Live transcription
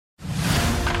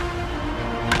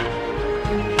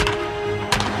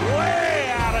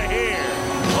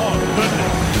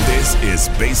is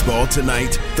Baseball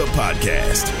Tonight, the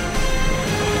podcast.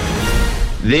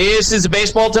 This is the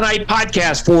Baseball Tonight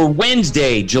podcast for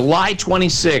Wednesday, July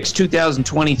 26,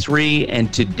 2023,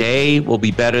 and today will be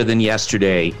better than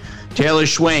yesterday. Taylor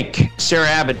Schwenk, Sarah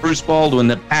Abbott, Bruce Baldwin,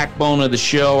 the backbone of the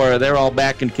show, they're all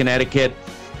back in Connecticut.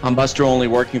 I'm Buster Olney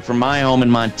working from my home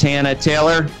in Montana.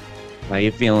 Taylor, how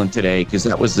you feeling today? Because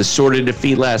that was the sort of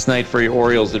defeat last night for your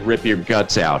Orioles that rip your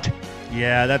guts out.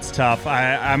 Yeah, that's tough.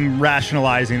 I'm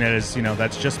rationalizing it as,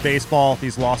 that's just baseball.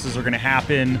 These losses are going to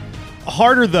happen.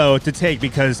 Harder, though, to take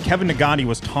because Kevin Nagani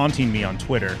was taunting me on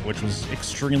Twitter, which was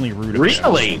extremely rude of him.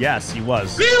 Really? Yes, he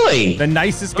was. Really? The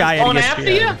nicest guy at ESPN. After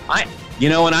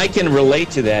you? And I can relate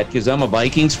to that because I'm a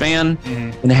Vikings fan,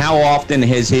 and how often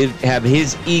have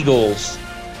his Eagles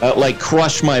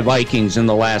crushed my Vikings in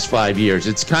the last 5 years?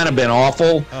 It's kind of been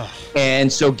awful. Ugh. And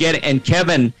so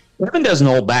Kevin doesn't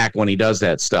hold back when he does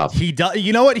that stuff. He does.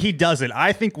 You know what? He doesn't.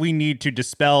 I think we need to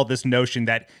dispel this notion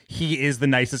that he is the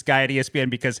nicest guy at ESPN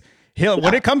because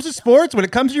when it comes to sports, when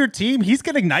it comes to your team, he's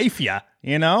going to knife you,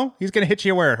 He's going to hit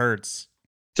you where it hurts.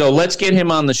 So let's get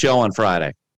him on the show on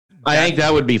Friday. I think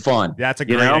that would be fun. That's a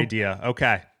great idea.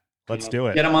 Okay, let's do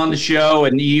it. Get him on the show,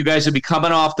 and you guys will be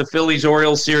coming off the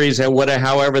Phillies-Orioles series,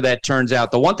 however that turns out.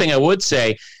 The one thing I would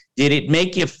say, did it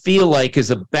make you feel like, because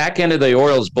the back end of the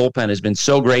Orioles bullpen has been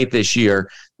so great this year,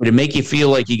 did it make you feel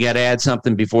like you got to add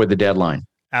something before the deadline?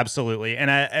 Absolutely.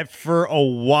 And for a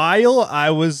while, I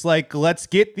was like, let's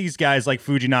get these guys like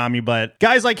Fujinami, but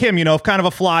guys like him, kind of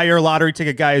a flyer, lottery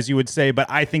ticket guy, as you would say, but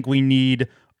I think we need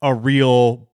a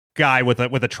real guy with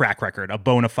a track record, a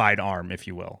bona fide arm, if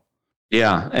you will.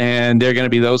 Yeah, and they're going to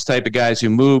be those type of guys who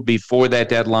move before that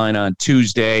deadline on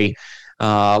Tuesday.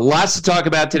 Lots to talk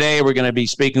about today. We're going to be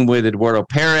speaking with Eduardo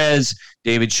Perez.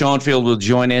 David Schoenfield will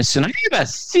join us. And I have a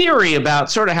theory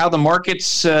about sort of how the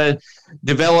market's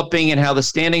developing and how the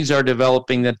standings are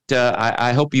developing that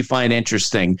I hope you find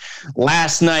interesting.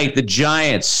 Last night, the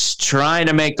Giants trying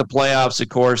to make the playoffs, of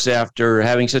course, after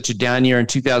having such a down year in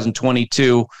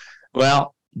 2022.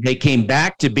 Well, they came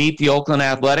back to beat the Oakland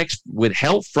Athletics with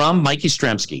help from Mike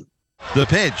Yastrzemski. The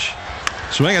pitch.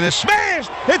 Swing and a smash.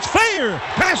 It's fair.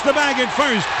 Past the bag at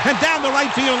first and down the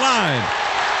right field line.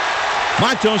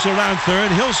 Matos around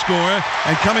third. He'll score.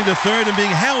 And coming to third and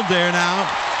being held there now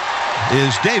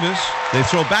is Davis. They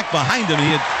throw back behind him.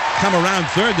 He had come around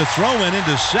third to throw in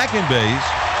into second base.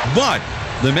 But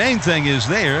the main thing is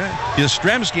there,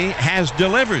 Yastrzemski has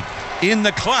delivered in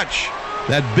the clutch.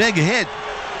 That big hit.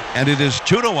 And it is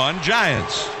 2-1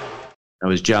 Giants. That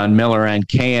was John Miller on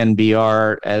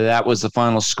KNBR. That was the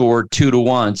final score,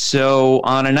 2-1. So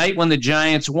on a night when the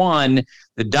Giants won,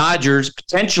 the Dodgers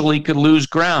potentially could lose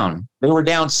ground. They were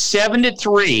down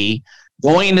 7-3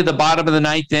 going into the bottom of the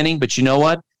ninth inning. But you know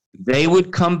what? They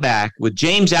would come back with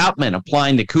James Outman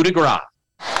applying the coup de grace.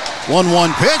 1-1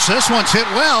 pitch. This one's hit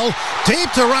well. Deep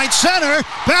to right center.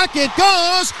 Back it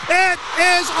goes. It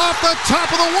is off the top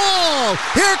of the wall.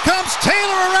 Here comes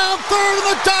Taylor around third, and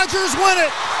the Dodgers win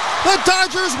it. The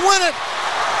Dodgers win it.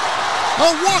 A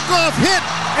walk-off hit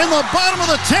in the bottom of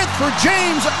the 10th for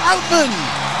James Outman.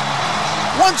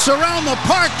 Once around the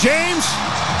park, James.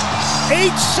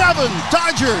 8-7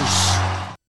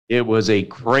 Dodgers. It was a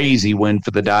crazy win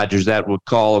for the Dodgers. That would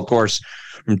call, of course,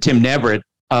 from Tim Neverett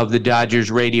of the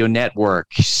Dodgers Radio Network.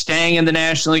 Staying in the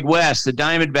National League West, the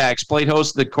Diamondbacks played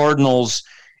host to the Cardinals,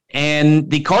 and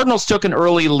the Cardinals took an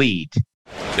early lead.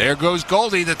 There goes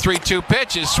Goldie. The 3-2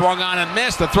 pitch is swung on and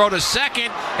missed. The throw to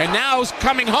second, and now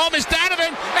coming home is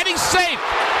Donovan, and he's safe.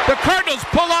 The Cardinals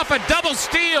pull off a double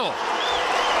steal.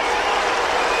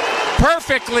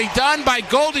 Perfectly done by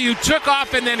Goldie, who took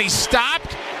off and then he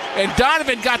stopped. And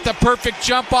Donovan got the perfect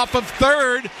jump off of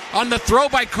third on the throw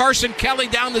by Carson Kelly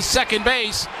down to second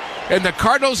base. And the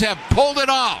Cardinals have pulled it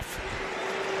off.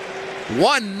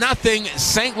 1-0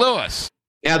 St. Louis.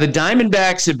 Yeah, the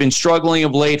Diamondbacks have been struggling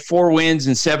of late. 4 wins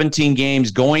in 17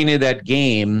 games going into that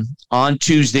game on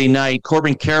Tuesday night.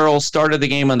 Corbin Carroll started the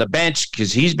game on the bench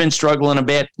because he's been struggling a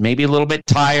bit, maybe a little bit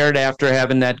tired after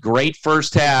having that great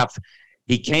first half.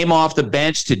 He came off the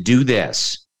bench to do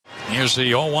this. Here's the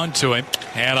 0-1 to him,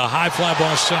 and a high fly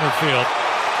ball center field.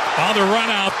 On the run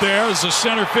out there is the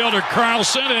center fielder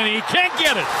Carlson, and he can't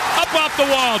get it. Up off the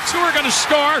wall. 2 are going to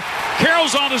score.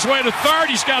 Carroll's on his way to third.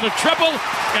 He's got a triple,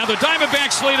 and the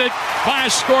Diamondbacks lead it by a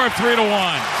score of 3-1.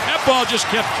 That ball just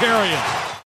kept carrying.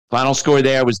 Final score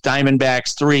there was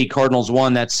Diamondbacks 3, Cardinals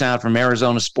 1. That's sound from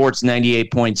Arizona Sports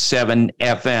 98.7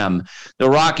 FM. The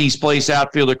Rockies place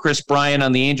outfielder Chris Bryant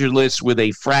on the injured list with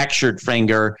a fractured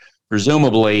finger.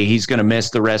 Presumably, he's going to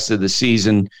miss the rest of the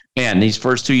season. And these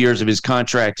first 2 years of his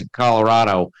contract in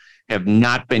Colorado have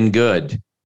not been good.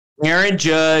 Aaron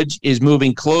Judge is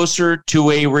moving closer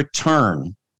to a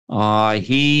return.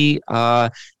 He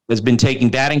has been taking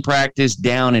batting practice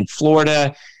down in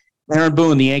Florida. Aaron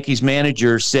Boone, the Yankees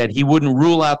manager, said he wouldn't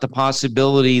rule out the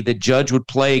possibility that Judge would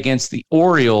play against the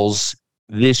Orioles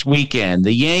this weekend.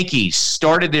 The Yankees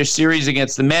started their series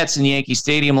against the Mets in Yankee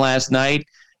Stadium last night.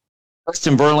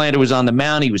 Justin Verlander was on the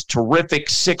mound. He was terrific,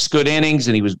 6 good innings,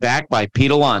 and he was backed by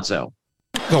Pete Alonso.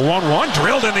 The 1-1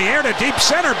 drilled in the air to deep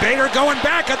center. Bader going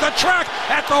back at the track,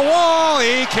 at the wall.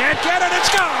 He can't get it.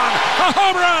 It's gone. A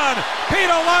home run.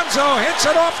 Pete Alonso hits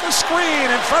it off the screen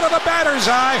in front of the batter's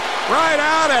eye, right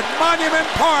out at Monument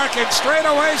Park in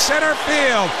straightaway center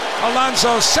field.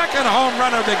 Alonso's second home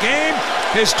run of the game,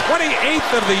 his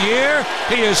 28th of the year.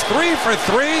 He is 3 for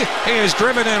 3. He has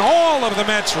driven in all of the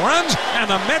Mets' runs,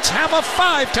 and the Mets have a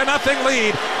 5-0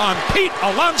 lead on Pete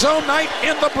Alonso night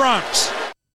in the Bronx.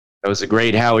 That was a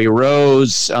great Howie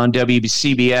Rose on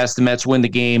WCBS. The Mets win the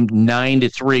game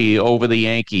 9-3 over the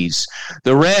Yankees.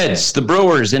 The Reds, the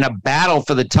Brewers, in a battle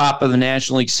for the top of the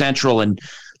National League Central. And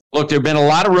look, there have been a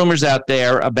lot of rumors out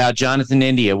there about Jonathan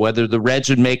India, whether the Reds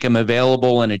would make him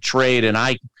available in a trade. And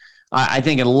I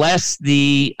think unless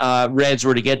the Reds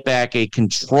were to get back a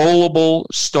controllable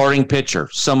starting pitcher,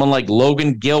 someone like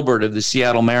Logan Gilbert of the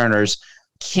Seattle Mariners,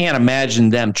 can't imagine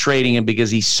them trading him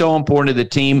because he's so important to the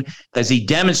team, as he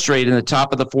demonstrated in the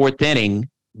top of the 4th inning,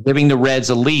 giving the Reds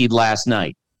a lead last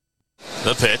night.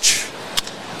 The pitch.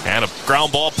 And a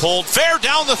ground ball pulled fair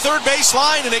down the third base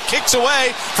line, and it kicks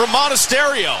away from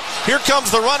Monasterio. Here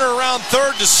comes the runner around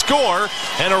third to score,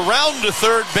 and around to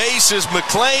third base is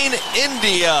McLean.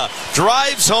 India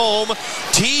drives home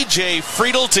TJ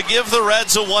Friedl to give the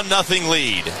Reds a 1-0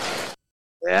 lead.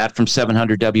 That from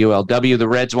 700 WLW. The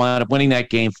Reds wound up winning that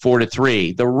game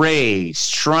 4-3. The Rays,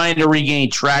 trying to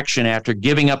regain traction after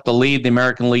giving up the lead in the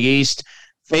American League East,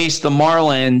 faced the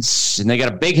Marlins, and they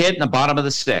got a big hit in the bottom of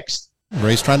the 6th.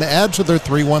 Rays trying to add to their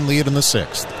 3-1 lead in the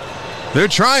 6th. They're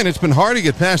trying. It's been hard to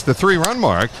get past the 3-run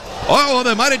mark. Oh,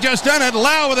 they might have just done it.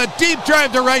 Lau with a deep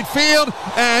drive to right field,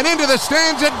 and into the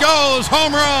stands it goes.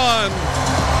 Home run.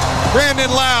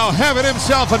 Brandon Lau having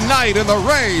himself a night, and the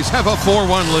Rays have a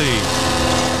 4-1 lead.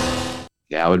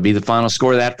 That would be the final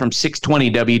score of that from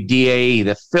 620 WDAE.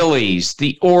 The Phillies,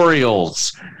 the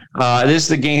Orioles. This is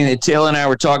the game that Taylor and I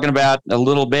were talking about a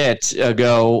little bit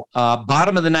ago.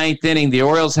 Bottom of the 9th inning, the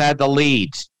Orioles had the lead.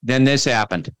 Then this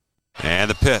happened.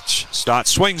 And the pitch. Stott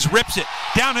swings, rips it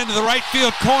down into the right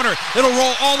field corner. It'll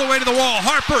roll all the way to the wall.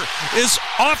 Harper is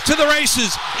off to the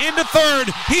races. Into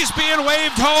third. He's being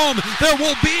waved home. There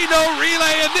will be no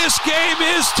relay, and this game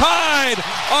is tied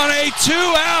on a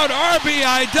 2-out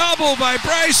RBI double by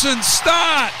Bryson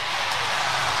Stott.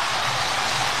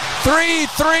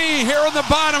 3-3 here in the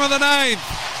bottom of the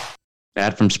 9th.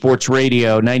 That from Sports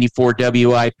Radio 94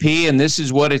 WIP, and this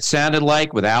is what it sounded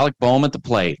like with Alec Bohm at the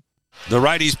plate. The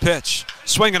righty's pitch.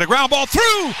 Swinging a ground ball through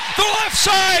the left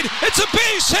side. It's a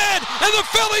base hit, and the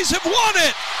Phillies have won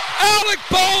it. Alec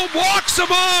Bohm walks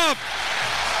them off.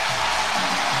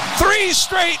 3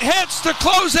 straight hits to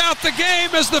close out the game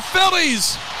as the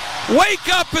Phillies wake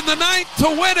up in the 9th to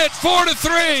win it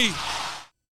 4-3.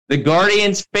 The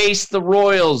Guardians face the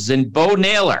Royals, and Bo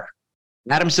Naylor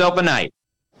had himself a night.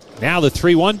 Now the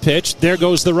 3-1 pitch. There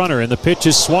goes the runner, and the pitch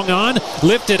is swung on,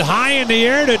 lifted high in the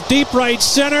air to deep right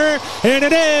center, and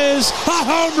it is a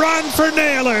home run for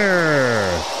Naylor.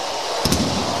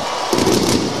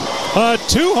 A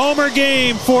 2-homer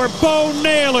game for Bo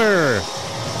Naylor,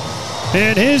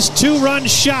 and his 2-run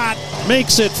shot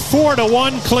makes it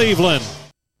 4-1 Cleveland.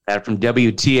 That from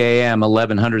WTAM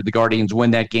 1100. The Guardians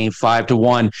win that game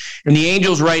 5-1. And the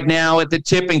Angels right now at the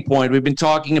tipping point. We've been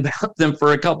talking about them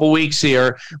for a couple weeks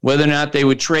here, whether or not they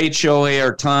would trade Shohei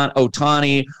or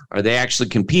Ohtani. Are they actually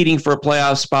competing for a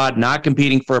playoff spot, not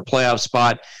competing for a playoff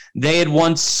spot? They had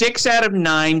won 6 out of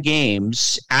 9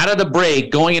 games out of the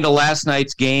break going into last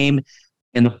night's game.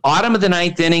 In the bottom of the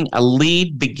 9th inning, a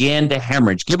lead began to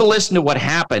hemorrhage. Give a listen to what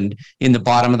happened in the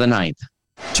bottom of the 9th.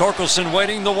 Torkelson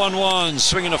waiting the 1-1,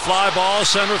 swinging a fly ball,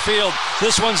 center field.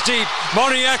 This one's deep.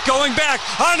 Moniak going back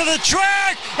onto the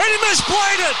track, and he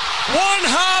misplayed it. 1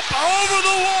 hop over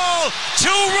the wall, 2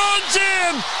 runs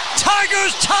in.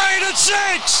 Tigers tied at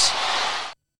 6.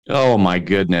 Oh, my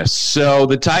goodness. So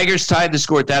the Tigers tied the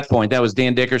score at that point. That was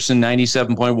Dan Dickerson,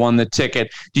 97.1 the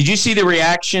ticket. Did you see the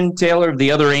reaction, Taylor, of the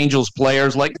other Angels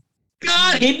players? Like,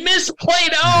 God, he misplayed.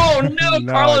 Oh, no.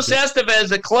 No, Carlos Estevez,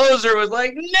 the closer, was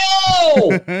like,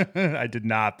 no. I did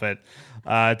not, but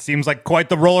it seems like quite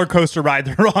the roller coaster ride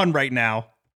they're on right now.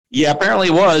 Yeah, apparently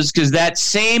it was, because that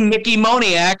same Mickey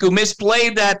Moniak who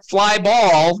misplayed that fly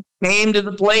ball came to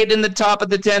the plate in the top of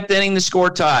the 10th inning. The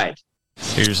score tied.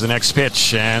 Here's the next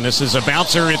pitch, and this is a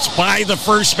bouncer. It's by the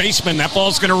first baseman. That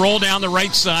ball's going to roll down the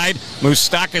right side.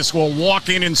 Moustakas will walk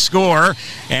in and score,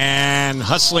 and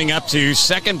hustling up to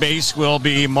second base will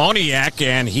be Moniak,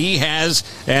 and he has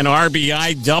an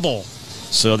RBI double.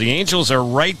 So the Angels are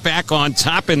right back on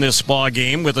top in this ball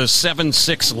game with a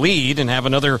 7-6 lead and have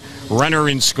another runner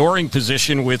in scoring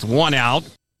position with one out.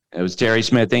 It was Terry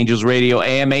Smith, Angels Radio,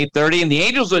 AM 830, and the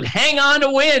Angels would hang on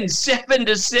to win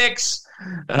 7-6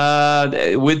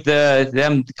 with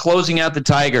them closing out the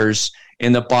Tigers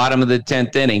in the bottom of the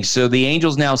 10th inning. So the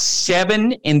Angels now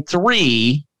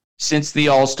 7-3 since the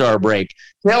All-Star break.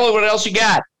 Taylor, what else you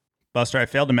got? Buster, I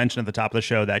failed to mention at the top of the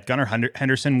show that Gunnar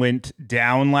Henderson went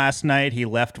down last night. He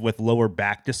left with lower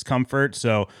back discomfort.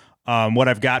 So what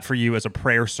I've got for you is a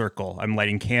prayer circle. I'm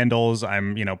lighting candles.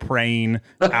 I'm, praying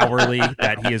hourly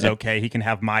that he is okay. He can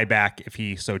have my back if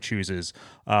he so chooses.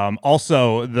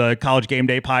 Also, the College Game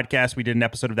Day podcast, we did an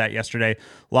episode of that yesterday.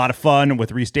 A lot of fun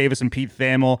with Reese Davis and Pete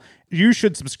Thamel. You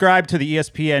should subscribe to the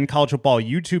ESPN College Football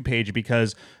YouTube page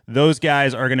because those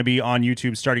guys are going to be on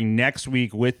YouTube starting next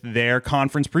week with their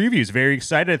conference previews. Very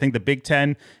excited. I think the Big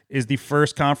Ten is the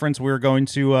first conference we're going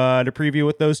to preview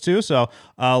with those two. So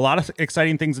a lot of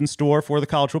exciting things in store for the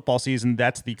college football season.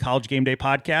 That's the College Game Day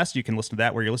podcast. You can listen to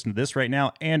that where you're listening to this right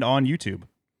now and on YouTube.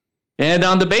 And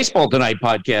on the Baseball Tonight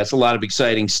podcast, a lot of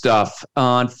exciting stuff.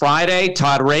 On Friday,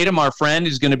 Todd Radom, our friend,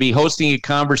 is going to be hosting a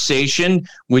conversation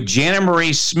with Jana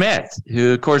Marie Smith,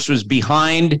 who, of course, was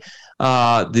behind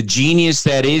the genius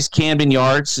that is Camden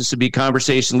Yards. This will be a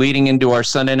conversation leading into our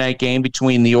Sunday night game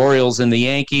between the Orioles and the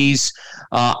Yankees.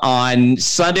 On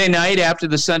Sunday night, after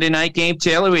the Sunday night game,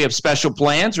 Taylor, we have special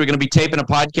plans. We're going to be taping a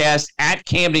podcast at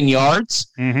Camden Yards.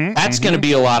 That's going to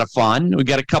be a lot of fun. We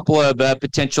got a couple of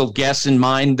potential guests in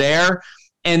mind there.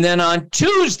 And then on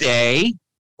Tuesday,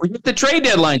 we get the trade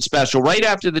deadline special. Right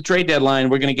after the trade deadline,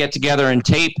 we're going to get together and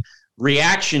tape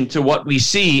reaction to what we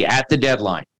see at the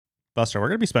deadline. Buster, we're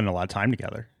going to be spending a lot of time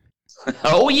together.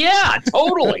 Oh, yeah,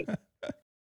 totally.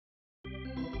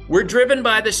 We're driven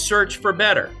by the search for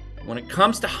better. When it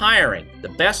comes to hiring, the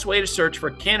best way to search for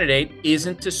a candidate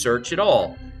isn't to search at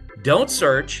all. Don't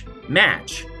search,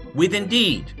 match with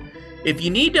Indeed. If you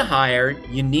need to hire,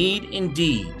 you need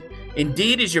Indeed.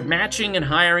 Indeed is your matching and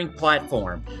hiring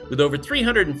platform. With over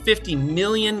 350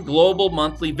 million global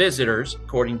monthly visitors,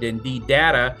 according to Indeed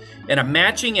data, and a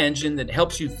matching engine that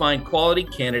helps you find quality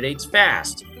candidates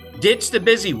fast. Ditch the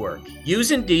busy work.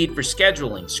 Use Indeed for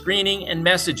scheduling, screening, and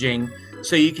messaging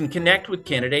so you can connect with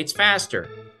candidates faster.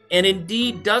 And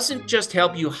Indeed doesn't just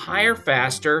help you hire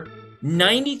faster.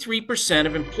 93%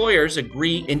 of employers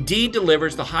agree Indeed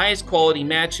delivers the highest quality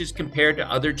matches compared to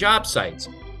other job sites,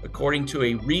 according to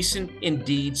a recent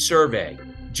Indeed survey.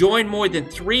 Join more than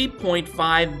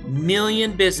 3.5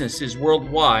 million businesses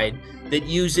worldwide that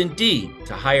use Indeed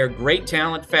to hire great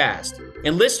talent fast.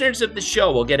 And listeners of the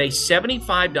show will get a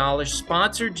 $75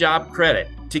 sponsored job credit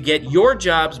to get your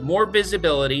jobs more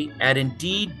visibility at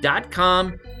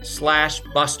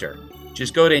Indeed.com/Buster.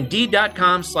 Just go to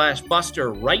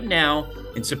Indeed.com/Buster right now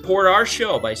and support our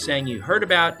show by saying you heard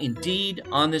about Indeed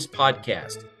on this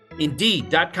podcast.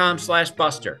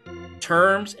 Indeed.com/Buster.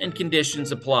 Terms and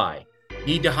conditions apply.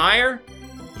 Need to hire?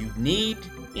 You need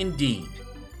Indeed.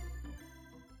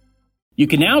 You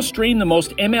can now stream the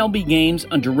most MLB games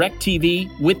on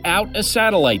DirecTV without a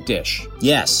satellite dish.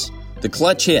 Yes, the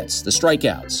clutch hits, the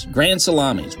strikeouts, grand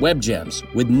salamis, web gems,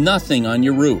 with nothing on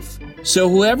your roof. So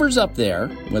whoever's up there,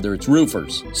 whether it's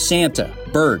roofers, Santa,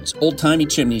 birds, old-timey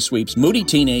chimney sweeps, moody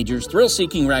teenagers,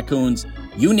 thrill-seeking raccoons,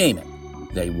 you name it,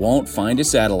 they won't find a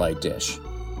satellite dish.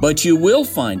 But you will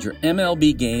find your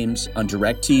MLB games on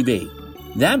DirecTV.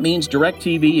 That means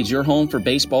DirecTV is your home for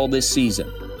baseball this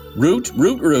season. Root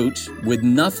with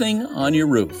nothing on your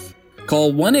roof.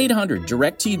 Call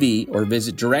 1-800-DIRECTV or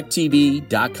visit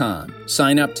directtv.com.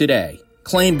 Sign up today.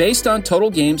 Claim based on total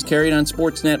games carried on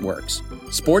sports networks.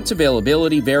 Sports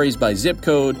availability varies by zip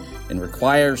code and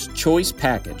requires choice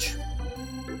package.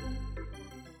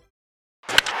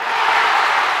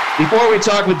 Before we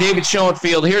talk with David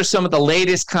Schoenfield, here's some of the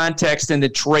latest context in the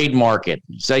trade market.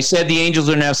 As I said, the Angels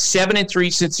are now 7-3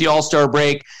 since the All-Star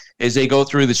break as they go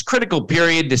through this critical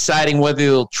period deciding whether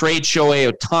they'll trade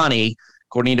Shohei Ohtani.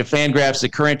 According to Fangraphs, the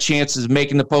current chances of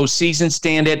making the postseason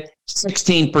stand at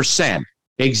 16%.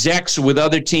 Execs with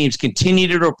other teams continue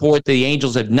to report that the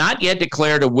Angels have not yet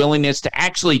declared a willingness to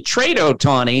actually trade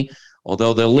Ohtani,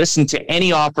 although they'll listen to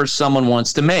any offer someone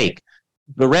wants to make.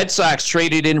 The Red Sox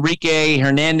traded Enrique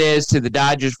Hernandez to the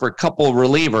Dodgers for a couple of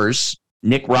relievers,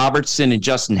 Nick Robertson and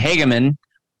Justin Hageman.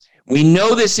 We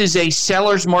know this is a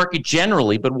seller's market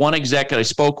generally, but one executive I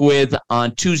spoke with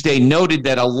on Tuesday noted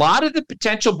that a lot of the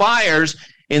potential buyers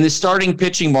in the starting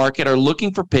pitching market are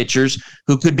looking for pitchers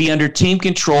who could be under team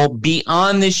control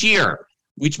beyond this year,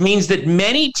 which means that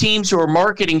many teams who are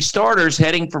marketing starters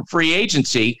heading for free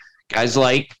agency, guys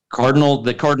like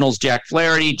the Cardinals' Jack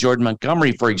Flaherty, Jordan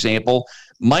Montgomery, for example,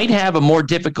 might have a more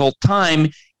difficult time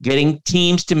getting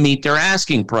teams to meet their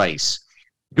asking price.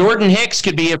 Jordan Hicks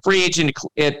could be a free agent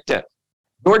at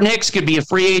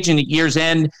year's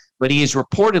end, but he is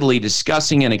reportedly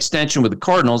discussing an extension with the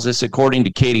Cardinals. This, according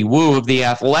to Katie Wu of The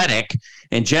Athletic.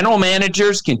 And general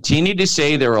managers continue to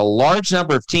say there are a large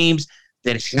number of teams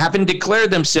that haven't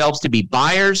declared themselves to be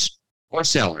buyers or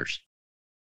sellers.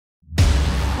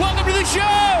 Welcome to the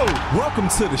show! Welcome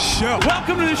to the show.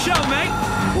 Welcome to the show, mate!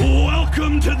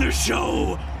 Welcome to the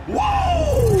show!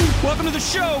 Whoa! Welcome to the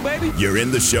show, baby! You're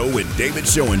in the show with David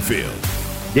Schoenfield.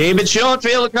 David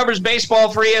Schoenfield, who covers baseball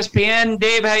for ESPN.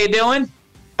 Dave, how you doing?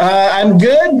 I'm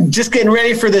good. Just getting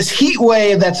ready for this heat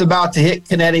wave that's about to hit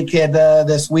Connecticut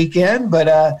this weekend. But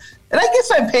and I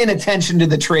guess I'm paying attention to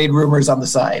the trade rumors on the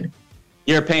side.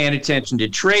 You're paying attention to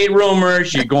trade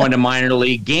rumors. You're going to minor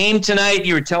league game tonight.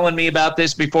 You were telling me about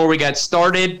this before we got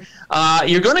started.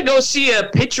 You're going to go see a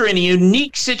pitcher in a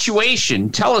unique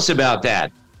situation. Tell us about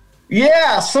that.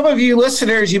 Yeah, some of you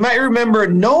listeners, you might remember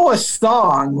Noah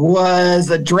Song was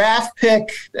a draft pick,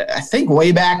 I think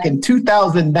way back in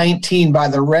 2019 by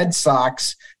the Red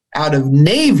Sox out of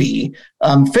Navy.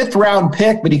 5th round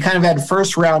pick, but he kind of had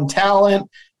 1st round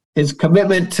talent. His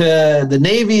commitment to the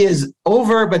Navy is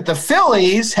over, but the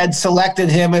Phillies had selected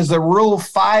him as a Rule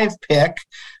 5 pick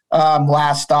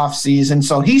last offseason.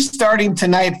 So he's starting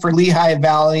tonight for Lehigh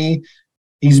Valley.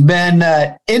 He's been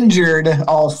injured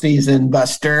all season,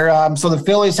 Buster. So the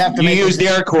Phillies have to. You used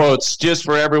air quotes just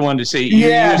for everyone to see. You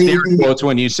used air quotes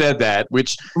when you said that,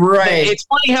 which right. It's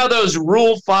funny how those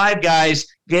Rule 5 guys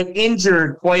get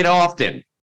injured quite often.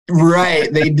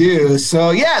 Right, they do.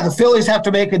 So yeah, the Phillies have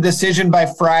to make a decision by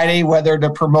Friday whether to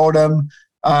promote him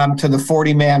to the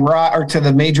 40-man or to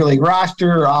the major league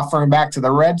roster, or offer him back to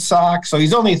the Red Sox. So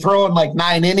he's only throwing like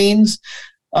 9 innings.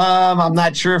 I'm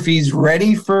not sure if he's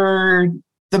ready for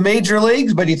the major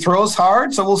leagues, but he throws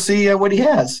hard, so we'll see what he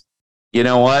has. You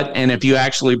know what? And if you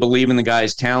actually believe in the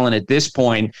guy's talent at this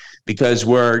point, because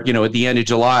we're, at the end of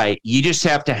July, you just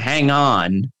have to hang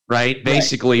on, right?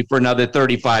 Basically for another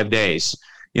 35 days.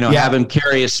 Have him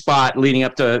carry a spot leading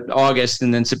up to August,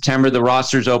 and then September, the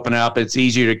rosters open up. It's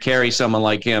easier to carry someone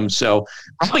like him. So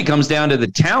probably comes down to the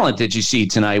talent that you see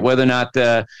tonight, whether or not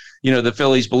the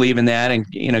Phillies believe in that. And,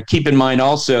 keep in mind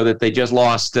also that they just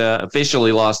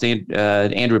officially lost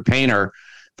Andrew Painter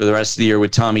for the rest of the year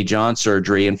with Tommy John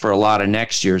surgery and for a lot of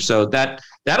next year. So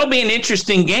that'll be an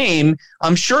interesting game.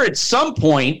 I'm sure at some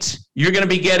point you're going to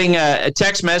be getting a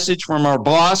text message from our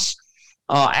boss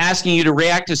asking you to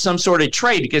react to some sort of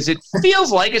trade, because it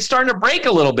feels like it's starting to break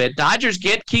a little bit. Dodgers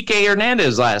get Kike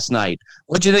Hernandez last night.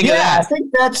 What'd you think of that? Yeah, I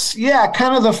think that's,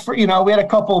 kind of we had a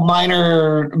couple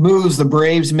minor moves the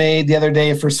Braves made the other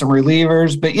day for some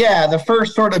relievers. But, the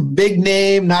first sort of big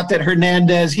name, not that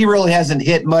Hernandez, he really hasn't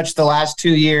hit much the last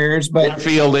 2 years. But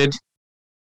fielded.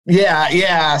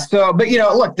 Yeah. So, but,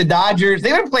 look, the Dodgers,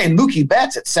 they've been playing Mookie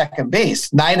Betts at second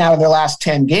base 9 out of their last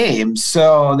 10 games.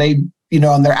 So they –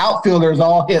 and their outfielders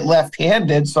all hit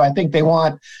left-handed, so I think they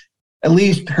want at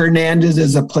least Hernandez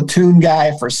as a platoon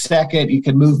guy for second. You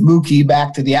can move Mookie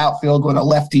back to the outfield when a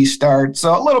lefty starts.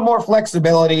 So a little more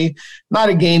flexibility, not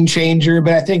a game changer,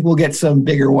 but I think we'll get some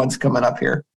bigger ones coming up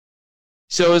here.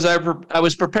 So as I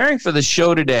was preparing for the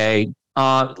show today,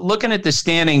 looking at the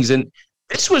standings, and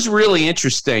this was really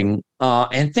interesting,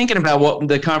 and thinking about what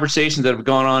the conversations that have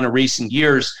gone on in recent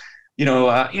years.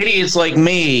 Idiots like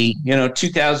me,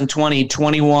 2020,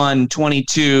 21,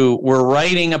 22, were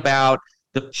writing about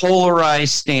the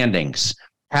polarized standings,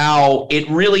 how it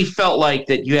really felt like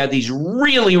that you had these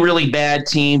really, really bad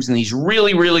teams and these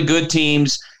really, really good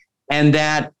teams, and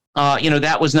that,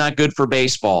 that was not good for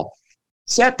baseball.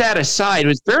 Set that aside. It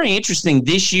was very interesting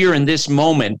this year in this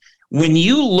moment. When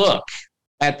you look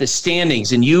at the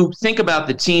standings and you think about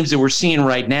the teams that we're seeing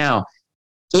right now,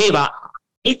 Dave, I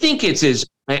think it's as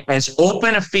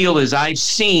open a field as I've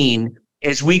seen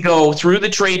as we go through the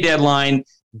trade deadline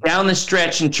down the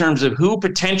stretch in terms of who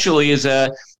potentially is a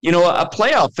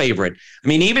playoff favorite. I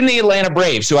mean, even the Atlanta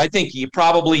Braves, who I think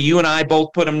you and I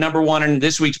both put them number 1 in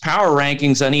this week's power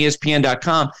rankings on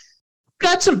ESPN.com,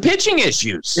 got some pitching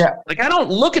issues. Yeah. Like, I don't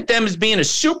look at them as being a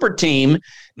super team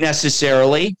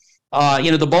necessarily.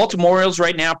 The Baltimore Orioles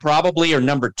right now probably are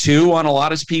number 2 on a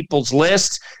lot of people's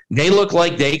lists. They look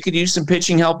like they could use some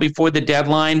pitching help before the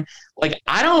deadline.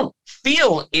 I don't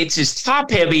feel it's as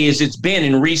top-heavy as it's been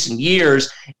in recent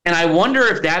years, and I wonder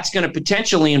if that's going to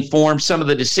potentially inform some of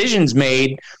the decisions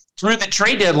made through the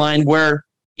trade deadline, where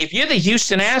if you're the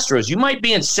Houston Astros, you might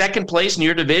be in second place in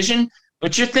your division,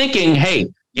 but you're thinking, hey,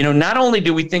 not only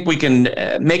do we think we can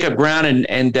make up ground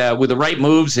and with the right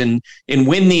moves and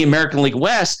win the American League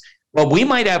West, but we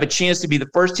might have a chance to be the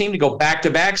first team to go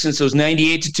back-to-back since those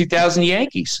 98 to 2000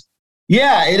 Yankees.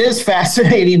 Yeah, it is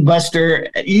fascinating, Buster.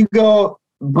 You go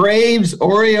Braves,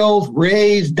 Orioles,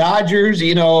 Rays, Dodgers,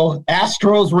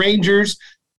 Astros, Rangers,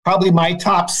 probably my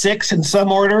top 6 in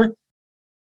some order.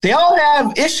 They all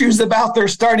have issues about their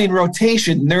starting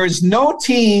rotation. There is no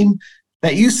team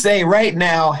that you say right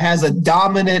now has a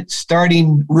dominant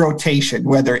starting rotation,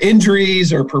 whether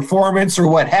injuries or performance or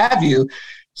what have you.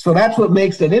 So that's what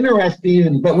makes it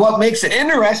interesting. But what makes it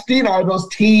interesting are those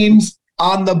teams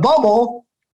on the bubble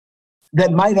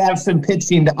that might have some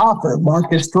pitching to offer.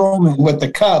 Marcus Stroman with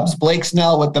the Cubs, Blake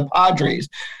Snell with the Padres.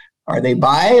 Are they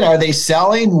buying? Are they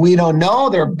selling? We don't know.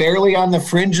 They're barely on the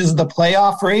fringes of the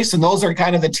playoff race, and those are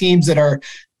kind of the teams that are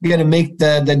going to make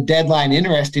the deadline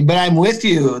interesting. But I'm with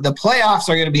you. The playoffs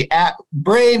are going to be at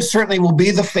Braves certainly will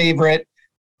be the favorite,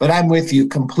 but I'm with you,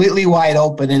 completely wide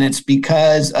open, and it's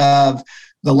because of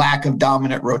the lack of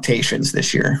dominant rotations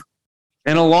this year.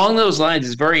 And along those lines,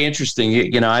 it's very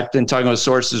interesting. I've been talking with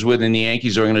sources within the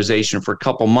Yankees organization for a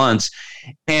couple months,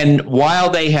 and while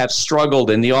they have struggled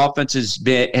and the offense has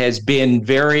been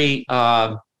very,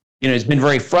 it's been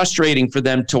very frustrating for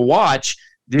them to watch.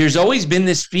 There's always been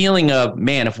this feeling of,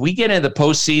 man, if we get into the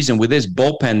postseason with this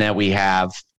bullpen that we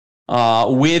have,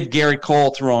 with Garrett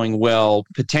Cole throwing well,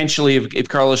 potentially if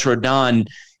Carlos Rodon,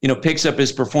 picks up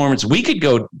his performance, we could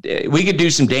do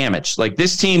some damage.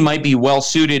 This team might be well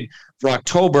suited for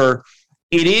October.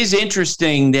 It is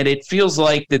interesting that it feels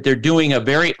like that they're doing a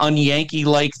very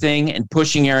un-Yankee-like thing and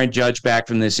pushing Aaron Judge back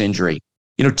from this injury.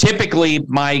 Typically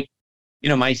the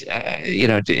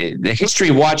history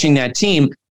of watching that team,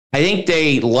 I think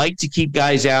they like to keep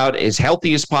guys out as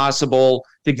healthy as possible,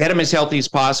 to get them as healthy as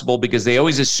possible, because they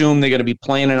always assume they're going to be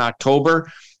playing in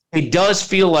October. It does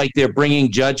feel like they're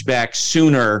bringing Judge back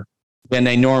sooner than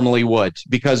they normally would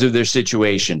because of their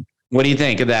situation. What do you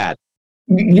think of that?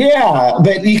 Yeah,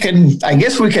 but I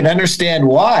guess we can understand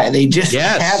why. They just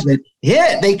haven't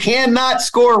hit. They cannot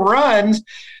score runs,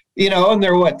 and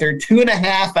they're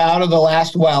 2.5 out of the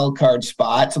last wild card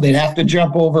spot. So they'd have to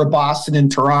jump over Boston and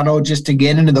Toronto just to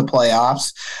get into the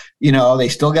playoffs. They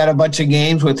still got a bunch of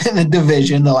games within the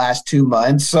division the last 2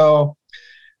 months. So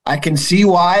I can see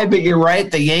why, but you're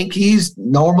right. The Yankees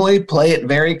normally play it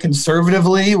very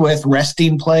conservatively with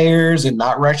resting players and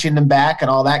not rushing them back and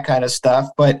all that kind of stuff.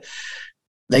 But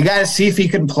they got to see if he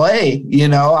can play.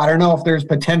 I don't know if there's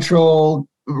potential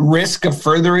risk of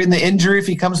furthering the injury if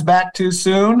he comes back too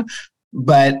soon.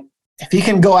 But if he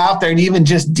can go out there and even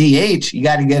just DH, you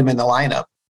got to get him in the lineup.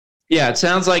 Yeah, it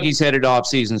sounds like he's headed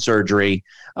off-season surgery,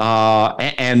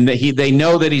 and they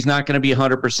know that he's not going to be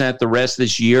 100% the rest of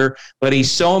this year, but he's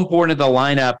so important to the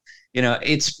lineup.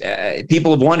 It's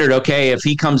people have wondered, okay, if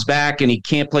he comes back and he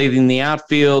can't play in the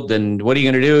outfield, then what are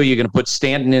you going to do? You're going to put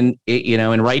Stanton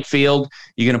in right field.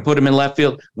 You're going to put him in left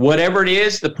field. Whatever it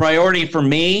is, the priority for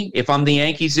me, if I'm the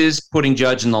Yankees, is putting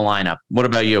Judge in the lineup. What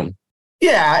about you?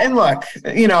 Yeah, and look,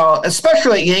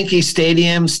 especially at Yankee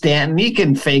Stadium, Stanton, he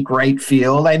can fake right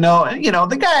field. I know,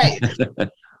 the guy,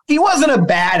 he wasn't a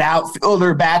bad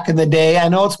outfielder back in the day. I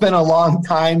know it's been a long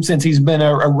time since he's been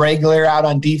a regular out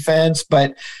on defense,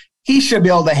 but he should be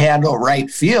able to handle right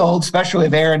field, especially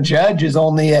if Aaron Judge is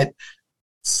only at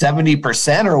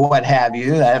 70% or what have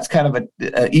you. That's kind of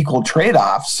an equal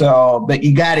trade-off. So, but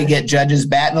you got to get Judge's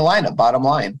bat in the lineup, bottom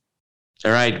line.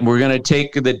 All right, we're going to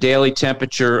take the daily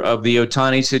temperature of the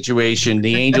Ohtani situation.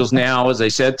 The Angels now, as I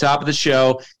said, top of the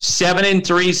show,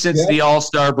 7-3 since the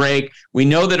All-Star break. We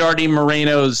know that Artie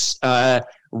Moreno's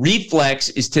reflex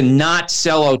is to not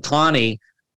sell Ohtani.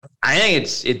 I think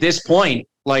it's at this point,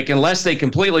 unless they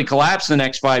completely collapse the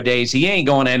next 5 days, he ain't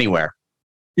going anywhere.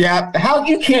 Yeah, how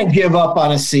you can't give up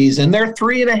on a season. They're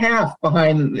 3.5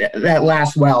 behind that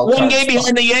last wild card. One game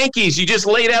behind the Yankees. You just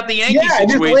laid out the Yankees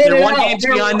situation. They're 1 game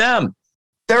behind them.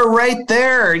 They're right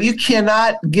there. You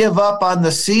cannot give up on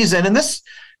the season. And this,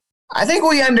 I think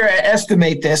we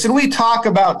underestimate this. And we talk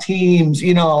about teams,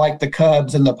 like the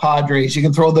Cubs and the Padres. You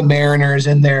can throw the Mariners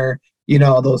in there,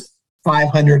 those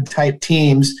 500 type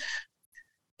teams.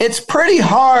 It's pretty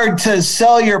hard to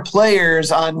sell your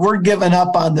players on, we're giving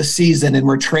up on the season and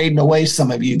we're trading away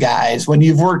some of you guys when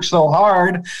you've worked so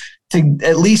hard to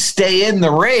at least stay in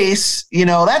the race,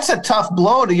 that's a tough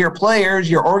blow to your players,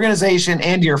 your organization,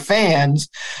 and your fans.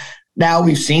 Now,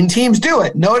 we've seen teams do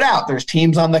it, no doubt. There's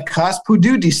teams on the cusp who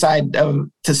do decide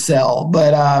to sell.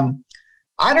 But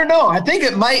I don't know. I think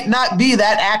it might not be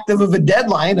that active of a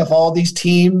deadline if all these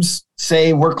teams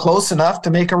say we're close enough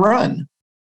to make a run.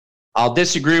 I'll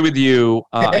disagree with you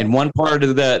in one part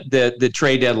of the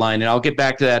trade deadline, and I'll get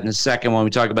back to that in a second when we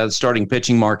talk about the starting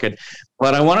pitching market.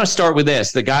 But I want to start with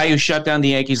this. The guy who shut down the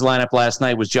Yankees lineup last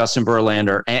night was Justin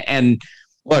Verlander. And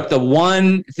look, the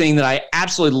one thing that I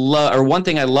absolutely love, or one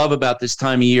thing I love about this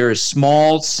time of year, is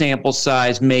small sample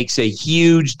size makes a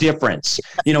huge difference.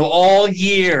 All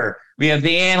year we have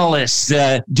the analysts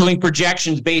doing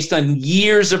projections based on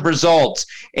years of results.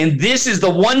 And this is the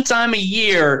one time a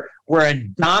year where a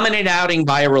dominant outing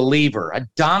by a reliever, a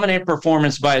dominant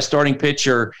performance by a starting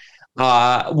pitcher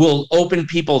will open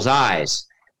people's eyes.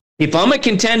 If I'm a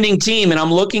contending team and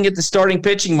I'm looking at the starting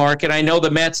pitching market, I know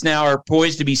the Mets now are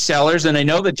poised to be sellers, and I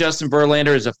know that Justin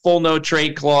Verlander is a full no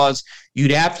trade clause. You'd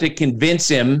have to convince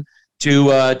him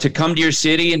to come to your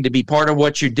city and to be part of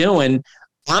what you're doing.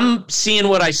 I'm seeing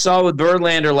what I saw with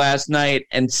Verlander last night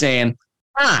and saying,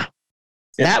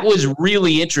 that was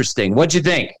really interesting. What'd you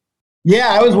think? Yeah,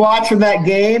 I was watching that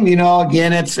game.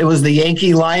 Again, it was the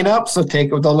Yankee lineup, so take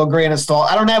it with a little grain of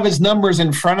salt. I don't have his numbers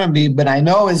in front of me, but I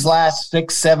know his last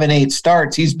 6, 7, 8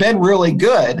 starts, he's been really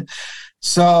good.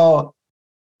 So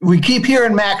we keep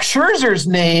hearing Max Scherzer's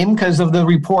name because of the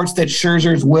reports that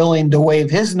Scherzer's willing to waive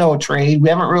his no trade. We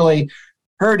haven't really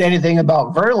heard anything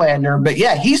about Verlander, but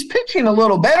yeah, he's pitching a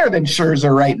little better than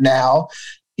Scherzer right now.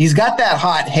 He's got that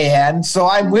hot hand, so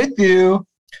I'm with you.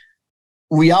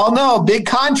 We all know big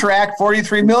contract,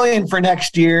 $43 million for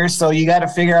next year. So you got to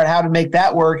figure out how to make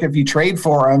that work if you trade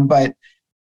for him. But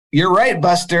you're right,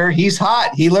 Buster. He's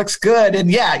hot. He looks good.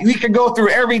 And yeah, we can go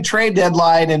through every trade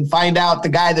deadline and find out the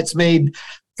guy that's made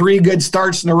 3 good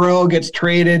starts in a row gets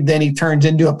traded. Then he turns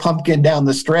into a pumpkin down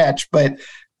the stretch. But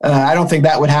I don't think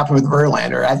that would happen with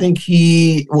Verlander. I think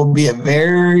he will be a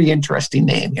very interesting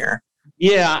name here.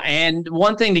 Yeah, and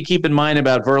one thing to keep in mind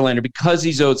about Verlander, because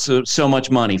he's owed so much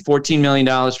money, $14 million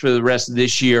for the rest of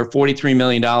this year, $43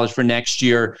 million for next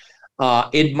year,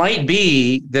 it might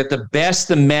be that the best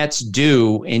the Mets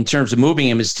do in terms of moving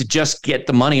him is to just get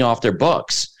the money off their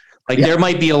books. There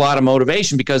might be a lot of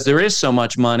motivation because there is so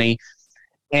much money.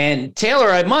 And Taylor,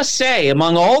 I must say,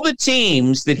 among all the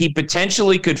teams that he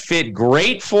potentially could fit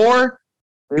great for,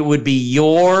 it would be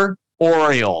your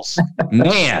Orioles.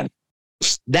 Man.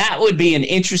 That would be an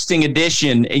interesting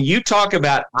addition. And you talk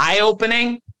about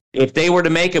eye-opening. If they were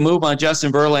to make a move on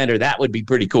Justin Verlander, that would be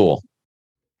pretty cool.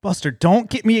 Buster,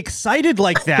 don't get me excited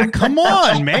like that. Come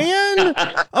on, man.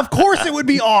 Of course it would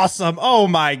be awesome. Oh,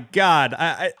 my God.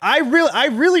 I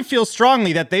really feel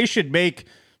strongly that they should make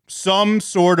some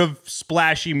sort of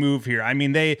splashy move here. I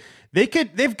mean, they've earned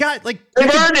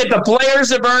it. The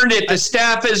players have earned it. The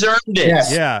staff has earned it.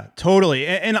 Yes. Yeah, totally.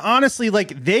 And honestly,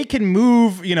 they can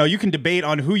move, you can debate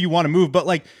on who you want to move,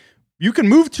 but you can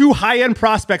move 2 high-end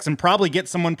prospects and probably get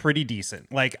someone pretty decent.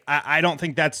 I don't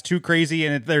think that's too crazy,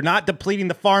 and they're not depleting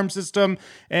the farm system.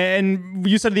 And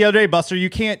you said the other day, Buster, you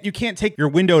can't take your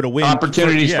window to win.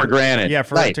 Opportunities for granted. Yeah,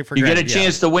 right. For you granted, get a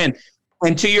chance to win.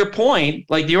 And to your point,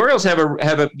 the Orioles have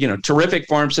a terrific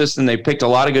farm system. They picked a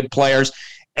lot of good players.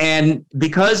 And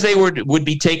because they would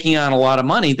be taking on a lot of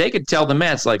money, they could tell the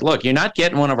Mets, look, you're not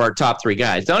getting one of our top 3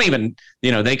 guys. Don't even,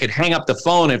 they could hang up the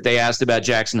phone if they asked about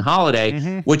Jackson Holliday.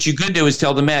 Mm-hmm. What you could do is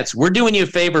tell the Mets, we're doing you a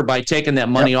favor by taking that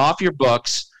money off your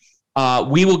books.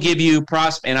 We will give you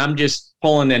and I'm just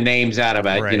pulling the names out of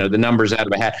it, the numbers out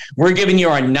of a hat. We're giving you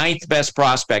our 9th best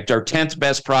prospect, our 10th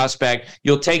best prospect.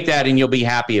 You'll take that and you'll be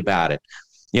happy about it.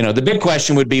 The big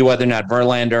question would be whether or not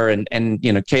Verlander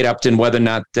and Kate Upton, whether or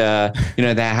not,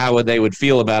 how they would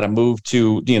feel about a move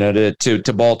to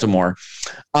Baltimore.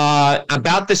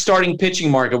 About the starting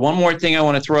pitching market, one more thing I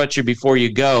want to throw at you before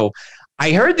you go.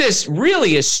 I heard this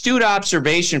really astute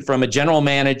observation from a general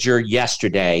manager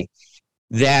yesterday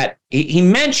that he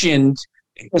mentioned,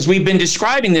 because we've been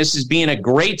describing this as being a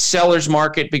great seller's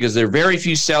market because there are very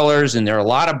few sellers and there are a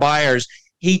lot of buyers.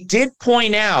 He did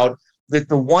point out that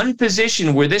the one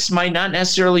position where this might not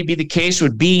necessarily be the case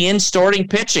would be in starting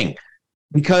pitching,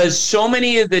 because so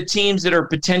many of the teams that are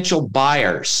potential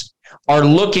buyers are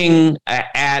looking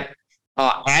at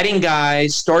adding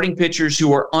guys, starting pitchers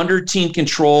who are under team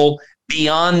control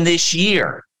beyond this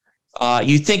year.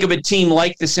 You think of a team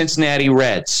like the Cincinnati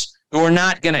Reds, who are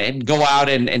not going to go out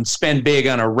and spend big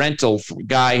on a rental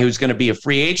guy who's going to be a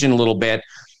free agent a little bit.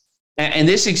 And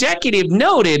this executive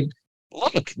noted,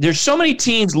 look, there's so many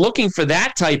teams looking for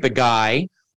that type of guy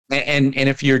And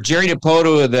if you're Jerry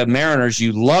Dipoto of the Mariners,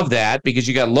 you love that because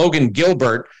you got Logan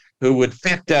Gilbert, who would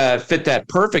fit that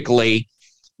perfectly.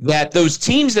 That those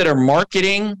teams that are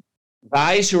marketing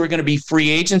guys who are going to be free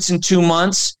agents in 2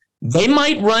 months, they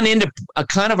might run into a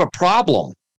kind of a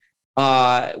problem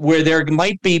where there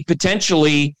might be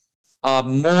potentially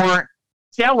more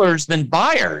sellers than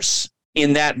buyers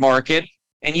in that market.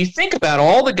 And you think about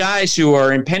all the guys who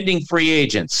are impending free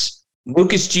agents: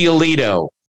 Lucas Giolito,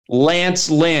 Lance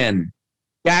Lynn,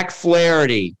 Jack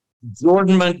Flaherty,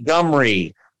 Jordan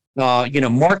Montgomery,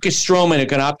 Marcus Stroman, who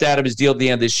can opt out of his deal at the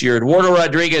end of this year, Eduardo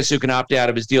Rodriguez, who can opt out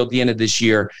of his deal at the end of this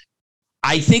year.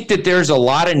 I think that there's a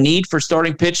lot of need for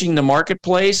starting pitching in the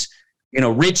marketplace.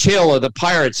 Rich Hill of the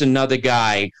Pirates, another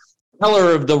guy,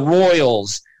 Keller of the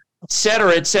Royals, et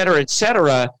cetera, et cetera, et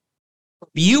cetera.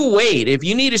 If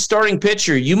you need a starting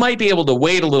pitcher, you might be able to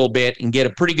wait a little bit and get a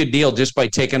pretty good deal just by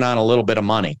taking on a little bit of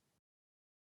money.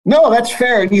 No, that's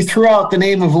fair. You threw out the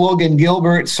name of Logan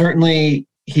Gilbert. Certainly,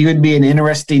 he would be an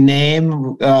interesting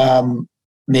name.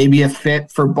 Maybe a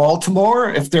fit for Baltimore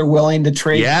if they're willing to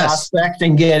trade prospect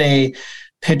and get a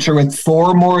pitcher with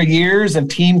 4 more years of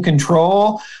team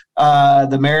control.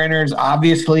 The Mariners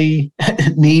obviously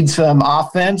need some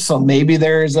offense, so maybe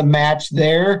there's a match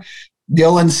there.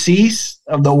 Dylan Cease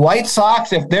of the White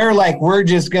Sox, if they're like, we're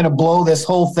just going to blow this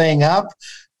whole thing up,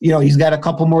 he's got a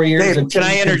couple more years. Dave, can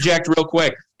I interject real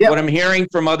quick? Yep. What I'm hearing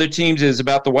from other teams is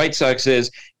about the White Sox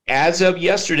is, as of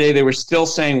yesterday, they were still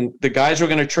saying the guys we're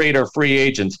going to trade are free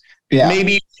agents. Yeah.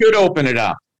 Maybe you should open it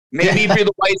up. Maybe if you're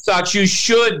the White Sox, you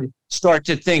should start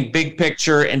to think big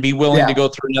picture and be willing to go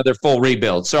through another full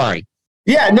rebuild. Sorry.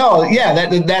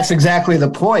 That's exactly the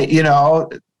point,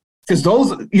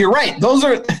 because you're right. Those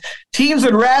are teams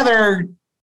would rather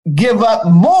give up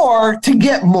more to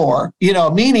get more,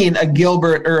 meaning a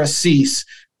Gilbert or a Cease,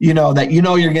 that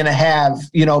you're going to have,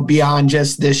 beyond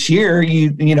just this year.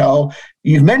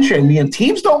 You've mentioned,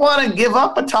 teams don't want to give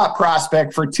up a top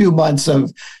prospect for 2 months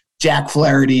of Jack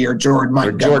Flaherty or Jordan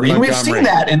Montgomery. We've seen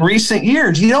that in recent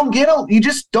years. You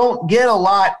just don't get a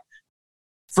lot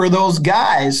for those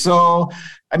guys. So,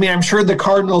 I'm sure the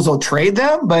Cardinals will trade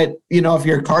them, but, if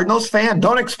you're a Cardinals fan,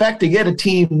 don't expect to get a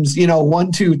team's,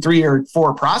 1, 2, 3, or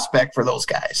 4 prospect for those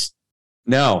guys.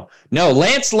 No.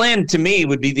 Lance Lynn, to me,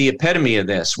 would be the epitome of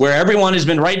this, where everyone has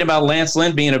been writing about Lance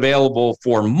Lynn being available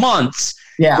for months.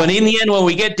 Yeah. But in the end, when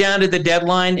we get down to the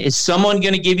deadline, is someone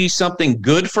going to give you something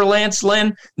good for Lance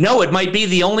Lynn? No, it might be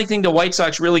the only thing the White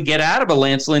Sox really get out of a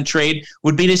Lance Lynn trade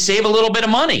would be to save a little bit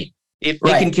of money if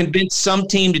they can convince some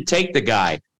team to take the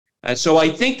guy. So I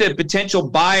think that potential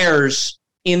buyers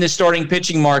in the starting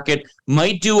pitching market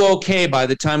might do okay by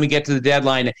the time we get to the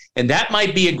deadline. And that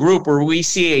might be a group where we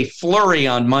see a flurry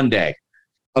on Monday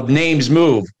of names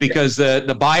move because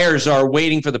the buyers are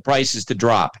waiting for the prices to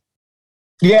drop.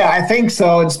 Yeah, I think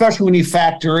so, especially when you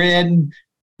factor in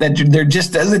that there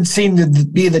just doesn't seem to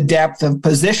be the depth of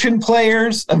position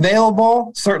players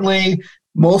available. Certainly,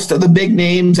 most of the big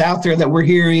names out there that we're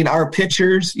hearing are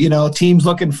pitchers, teams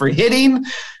looking for hitting.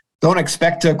 Don't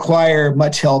expect to acquire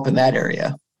much help in that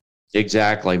area.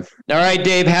 Exactly. All right,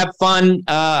 Dave, have fun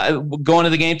going to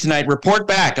the game tonight. Report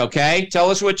back, okay? Tell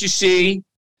us what you see.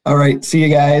 All right, see you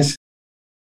guys.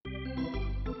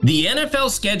 The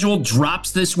NFL schedule drops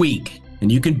this week,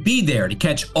 and you can be there to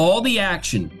catch all the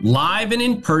action live and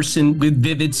in person with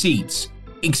Vivid Seats.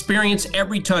 Experience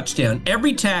every touchdown,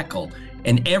 every tackle,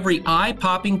 and every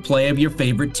eye-popping play of your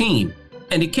favorite team.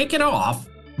 And to kick it off,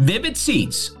 Vivid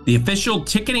Seats, the official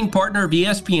ticketing partner of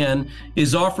ESPN,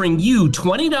 is offering you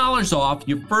 $20 off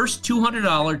your first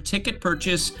 $200 ticket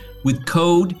purchase with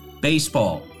code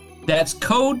BASEBALL. That's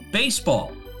code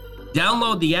BASEBALL.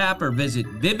 Download the app or visit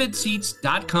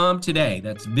vividseats.com today.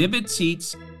 That's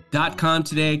vividseats.com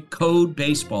today, code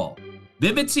BASEBALL.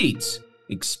 Vivid Seats.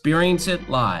 Experience it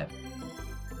live.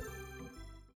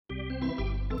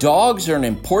 Dogs are an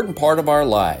important part of our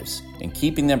lives, and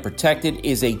keeping them protected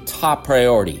is a top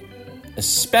priority,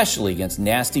 especially against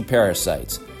nasty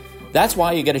parasites. That's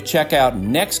why you got to check out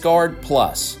NexGard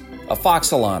Plus,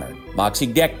 Afoxolaner,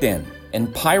 Moxidectin, and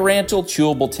Pyrantel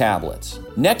chewable tablets.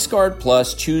 NexGard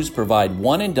Plus chews provide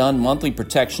one-and-done monthly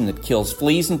protection that kills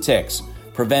fleas and ticks,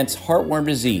 prevents heartworm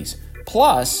disease,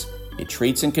 plus it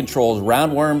treats and controls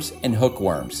roundworms and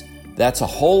hookworms. That's a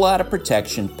whole lot of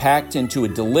protection packed into a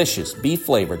delicious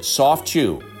beef-flavored soft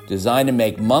chew designed to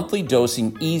make monthly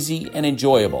dosing easy and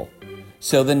enjoyable.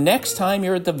 So the next time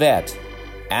you're at the vet,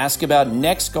 ask about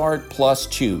NexGard Plus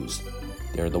Chews.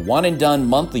 They're the one-and-done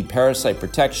monthly parasite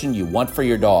protection you want for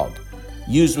your dog.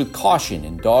 Used with caution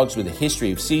in dogs with a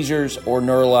history of seizures or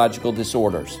neurological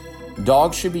disorders.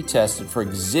 Dogs should be tested for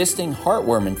existing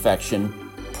heartworm infection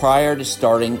prior to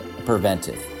starting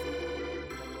preventive.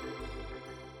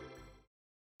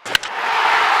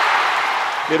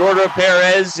 Eduardo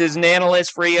Perez is an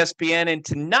analyst for ESPN, and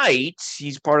tonight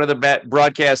he's part of the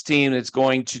broadcast team that's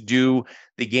going to do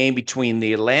the game between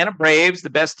the Atlanta Braves, the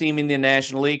best team in the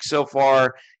National League so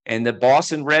far, and the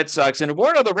Boston Red Sox. And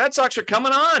Eduardo, the Red Sox are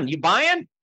coming on. You buying?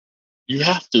 You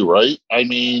have to, right? I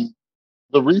mean,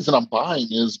 the reason I'm buying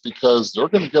is because they're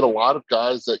going to get a lot of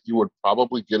guys that you would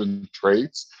probably get in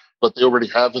trades, but they already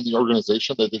have in the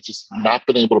organization that they've just not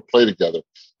been able to play together.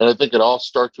 And I think it all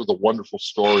starts with a wonderful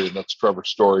story, and that's Trevor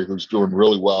Story, who's doing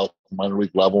really well at the minor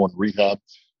league level and rehab,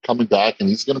 coming back, and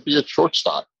he's going to be a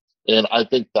shortstop. And I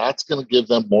think that's going to give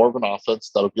them more of an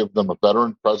offense. That'll give them a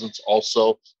veteran presence,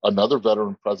 also another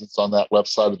veteran presence on that left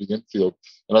side of the infield.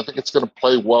 And I think it's going to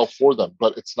play well for them.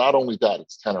 But it's not only that.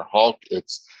 It's Tanner Houck.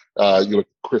 It's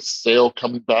Chris Sale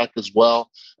coming back as well.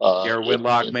 Garrett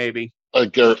Whitlock, maybe.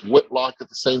 Garrett Whitlock at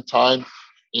the same time.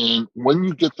 And when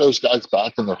you get those guys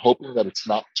back and they're hoping that it's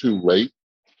not too late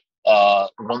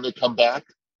when they come back,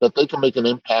 that they can make an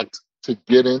impact to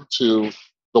get into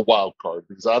the wild card.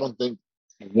 Because I don't think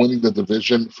winning the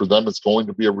division for them is going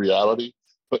to be a reality.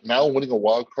 But now winning a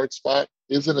wild card spot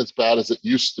isn't as bad as it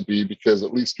used to be, because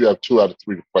at least you have 2 out of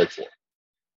 3 to play for.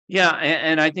 Yeah,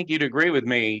 and I think you'd agree with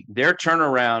me. Their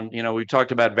turnaround, we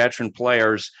talked about veteran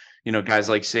players, guys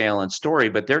like Sale and Story,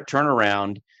 but their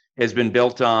turnaround has been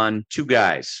built on 2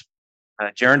 guys.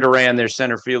 Jarren Duran, their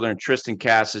center fielder, and Tristan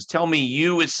Casas. Tell me,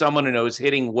 you as someone who knows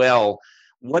hitting well,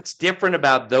 what's different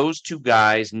about those 2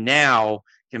 guys now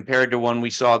compared to when we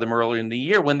saw them earlier in the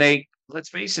year when they, let's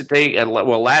face it,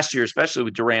 last year, especially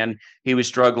with Duran, he was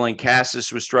struggling.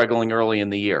 Casas was struggling early in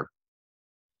the year.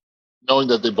 Knowing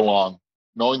that they belong,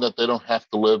 knowing that they don't have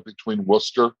to live between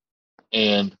Worcester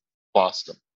and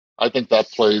Boston. I think that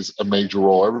plays a major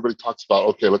role. Everybody talks about,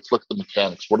 okay, let's look at the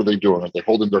mechanics. What are they doing? Are they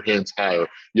holding their hands higher?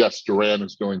 Yes, Duran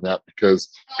is doing that because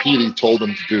Petey told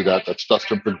him to do that. That's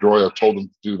Dustin Pedroia told him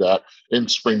to do that in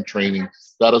spring training.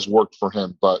 That has worked for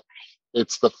him. But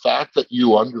it's the fact that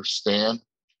you understand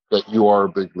that you are a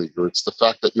big leaguer. It's the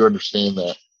fact that you understand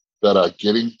that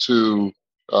getting to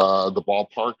the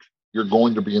ballpark, you're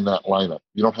going to be in that lineup.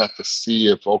 You don't have to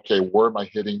see if, okay, where am I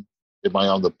hitting? Am I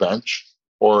on the bench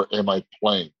or am I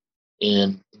playing?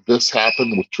 And this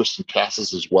happened with Tristan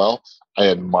Casas as well. I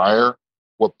admire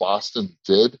what Boston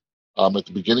did. At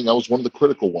the beginning, I was one of the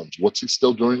critical ones. What's he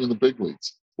still doing in the big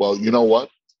leagues? Well, you know what?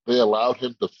 They allowed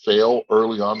him to fail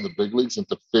early on in the big leagues and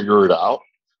to figure it out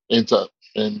and to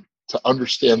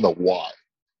understand the why.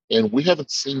 And we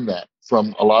haven't seen that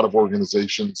from a lot of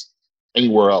organizations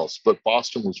anywhere else. But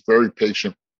Boston was very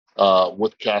patient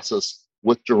with Casas,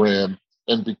 with Duran.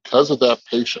 And because of that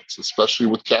patience, especially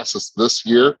with Casas this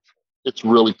year, it's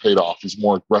really paid off. He's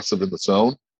more aggressive in the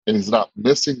zone, and he's not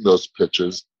missing those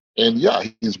pitches. And yeah,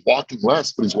 he's walking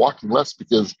less, but he's walking less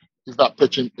because he's not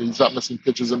pitching. He's not missing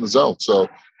pitches in the zone. So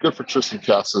good for Tristan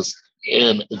Casas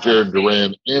and Jarren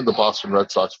Duran and the Boston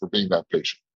Red Sox for being that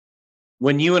patient.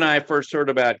 When you and I first heard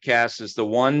about Casas, the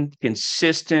one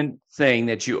consistent thing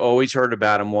that you always heard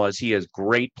about him was he has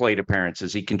great plate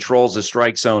appearances. He controls the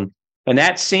strike zone. And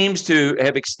that seems to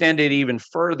have extended even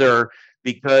further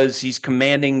because he's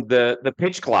commanding the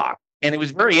pitch clock. And it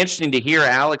was very interesting to hear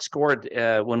Alex Cord,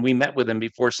 when we met with him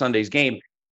before Sunday's game,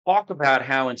 talk about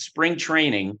how in spring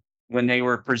training, when they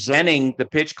were presenting the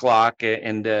pitch clock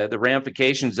and the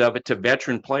ramifications of it to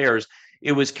veteran players,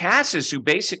 it was Casas who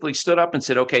basically stood up and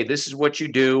said, okay, this is what you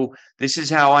do. This is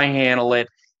how I handle it.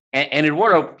 And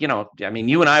Eduardo,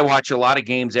 you and I watch a lot of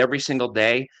games every single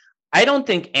day. I don't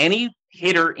think any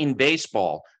hitter in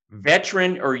baseball,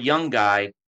 veteran or young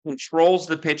guy, controls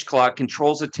the pitch clock,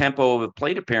 controls the tempo of the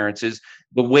plate appearances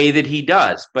the way that he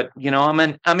does. But, I'm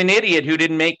an idiot who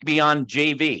didn't make beyond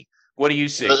JV. What do you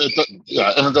see?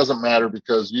 Yeah, and it doesn't matter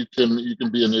because you can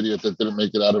be an idiot that didn't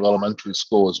make it out of elementary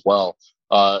school as well,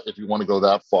 if you want to go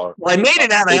that far. Well, I made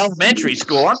it out of elementary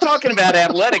school. I'm talking about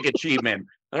athletic achievement.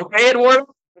 Okay,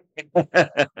 Eduardo?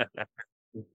 I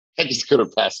just could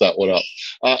have passed that one up.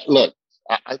 Look,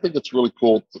 I think it's really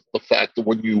cool, the fact that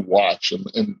when you watch,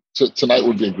 and tonight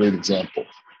would be a great example.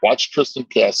 Watch Tristan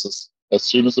Casas. As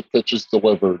soon as the pitch is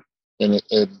delivered and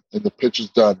the pitch is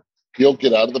done, he'll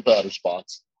get out of the batter's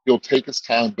box. He'll take his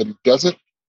time, but he doesn't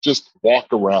just walk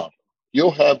around.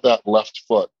 He'll have that left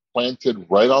foot planted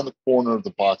right on the corner of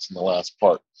the box in the last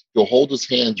part. He'll hold his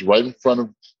hands right in front of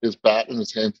his bat and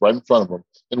his hands right in front of him.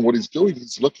 And what he's doing,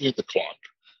 he's looking at the clock.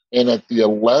 And at the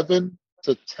 11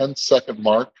 to 10 second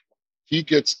mark, he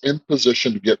gets in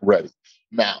position to get ready.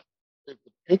 Now,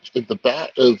 if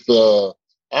the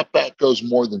at-bat goes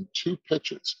more than 2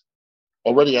 pitches,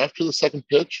 already after the second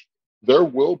pitch, there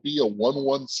will be a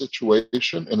 1-1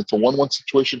 situation, and it's a 1-1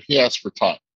 situation. He asks for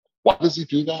time. Why does he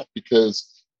do that?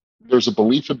 Because there's a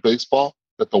belief in baseball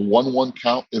that the 1-1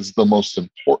 count is the most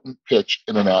important pitch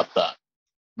in an at-bat.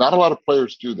 Not a lot of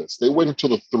players do this. They wait until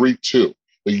the 3-2.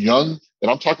 The young,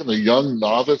 and I'm talking the young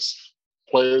novice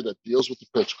player that deals with the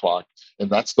pitch clock, and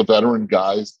that's the veteran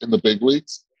guys in the big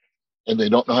leagues, and they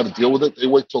don't know how to deal with it. They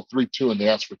wait till 3-2 and they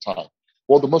ask for time.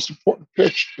 Well, the most important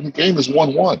pitch in the game is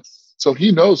 1-1. So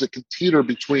he knows it can teeter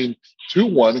between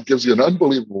 2-1, it gives you an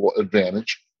unbelievable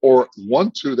advantage, or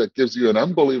 1-2 that gives you an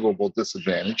unbelievable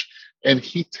disadvantage. And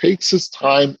he takes his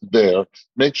time there,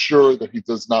 makes sure that he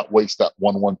does not waste that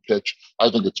 1-1 pitch. I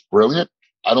think it's brilliant.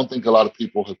 I don't think a lot of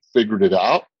people have figured it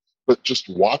out, but just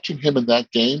watching him in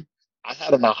that game, I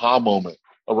had an aha moment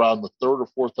around the third or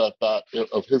fourth at-bat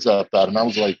of his at-bat, and I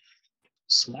was like,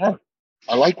 smart.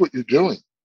 I like what you're doing.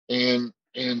 And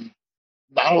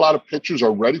not a lot of pitchers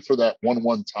are ready for that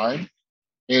 1-1 time,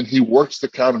 and he works the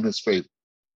count in his favor.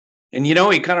 And, he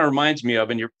kind of reminds me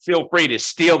of, and you feel free to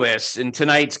steal this in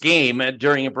tonight's game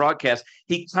during a broadcast.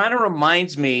 He kind of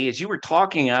reminds me, as you were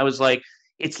talking, I was like,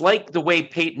 it's like the way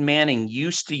Peyton Manning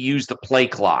used to use the play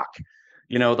clock.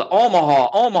 The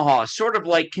Omaha, sort of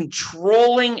like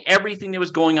controlling everything that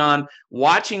was going on,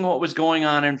 watching what was going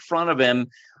on in front of him,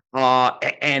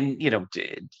 and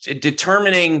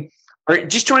determining or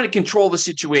just trying to control the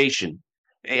situation.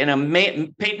 And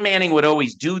Peyton Manning would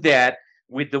always do that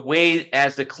with the way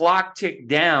as the clock ticked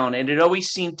down, and it always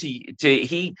seemed to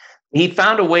he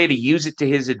found a way to use it to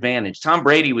his advantage. Tom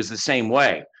Brady was the same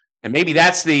way, and maybe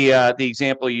that's the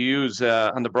example you use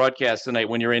on the broadcast tonight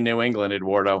when you're in New England,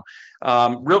 Eduardo.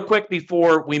 Real quick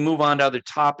before we move on to other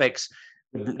topics,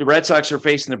 the Red Sox are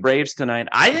facing the Braves tonight.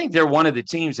 I think they're one of the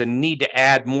teams that need to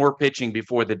add more pitching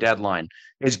before the deadline.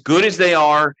 As good as they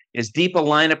are, as deep a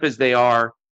lineup as they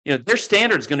are, their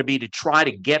standard is going to be to try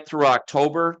to get through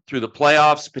October, through the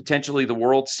playoffs, potentially the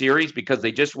World Series, because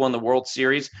they just won the World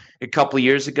Series a couple of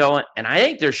years ago. And I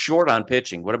think they're short on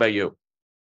pitching. What about you?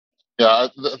 Yeah,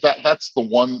 that's the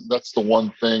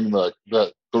one thing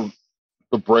that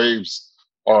the Braves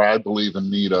are, I believe, in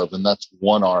need of, and that's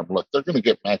one arm. Look, they're going to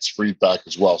get Max Fried back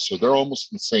as well, so they're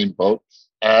almost in the same boat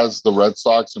as the Red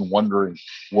Sox and wondering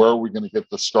where are we going to get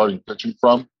the starting pitching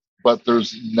from. But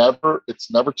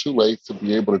it's never too late to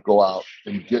be able to go out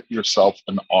and get yourself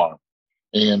an arm,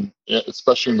 and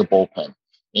especially in the bullpen.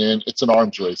 And it's an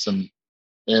arms race, and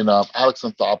Alex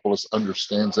Anthopoulos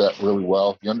understands that really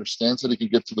well. He understands that he can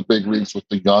get to the big leagues with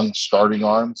the young starting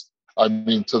arms.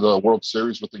 To the World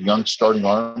Series with the young starting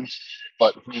arms,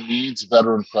 but he needs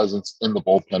veteran presence in the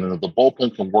bullpen. And if the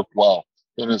bullpen can work well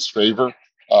in his favor,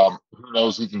 who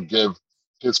knows, he can give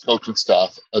his coaching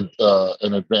staff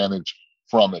an advantage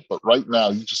from it. But right now,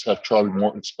 you just have Charlie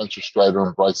Morton, Spencer Strider,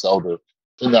 and Bryce Elder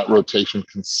in that rotation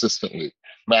consistently.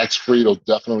 Max Fried will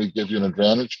definitely give you an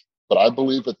advantage, but I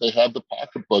believe that they have the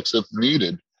pocketbooks, if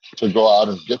needed, to go out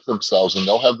and get themselves, and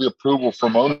they'll have the approval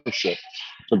from ownership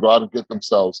to go out and get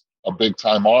themselves a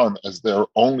big-time arm, as they're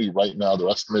only right now, their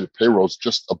estimated payroll is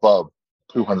just above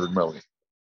 $200 million.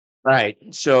 Right.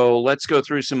 So let's go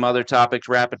through some other topics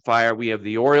rapid fire. We have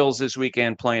the Orioles this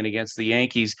weekend playing against the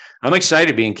Yankees. I'm excited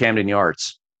to be in Camden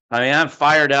Yards. I'm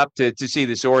fired up to see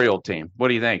this Oriole team. What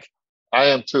do you think? I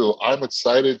am too. I'm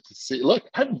excited to see. Look,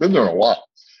 I haven't been there in a while,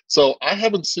 so I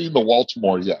haven't seen the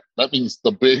Baltimore yet. That means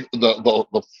the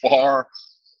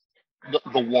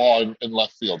wall in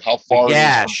left field. How far it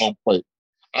is from home plate.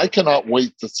 I cannot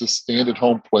wait to stand at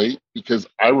home plate, because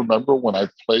I remember when I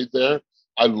played there,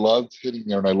 I loved hitting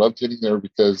there, and I loved hitting there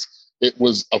because it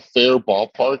was a fair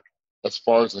ballpark as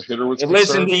far as the hitter was concerned.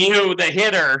 Listen to you, the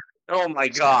hitter. Oh my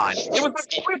God! It was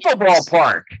a triple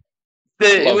ballpark.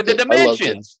 With the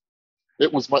dimensions.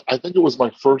 I think it was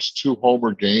my first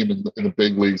 2-homer game in the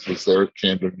big leagues was there at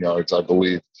Camden Yards, I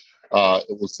believe.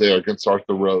 It was there against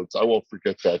Arthur Rhodes. I won't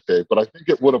forget that day, but I think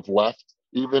it would have left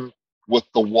even with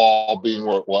the wall being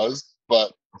where it was.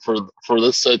 But for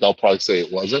this sake, I'll probably say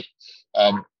it wasn't.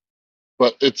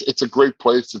 But it's a great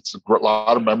place. It's a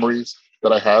lot of memories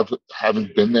that I have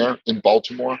having been there in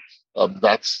Baltimore.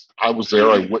 I was there.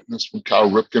 I witnessed when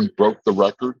Cal Ripken broke the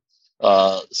record.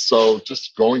 So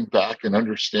just going back and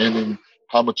understanding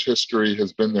how much history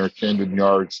has been there at Camden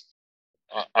Yards,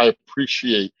 I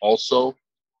appreciate also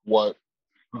what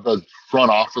the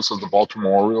front office of the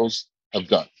Baltimore Orioles have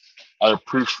done. I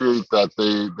appreciate that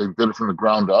they did it from the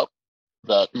ground up,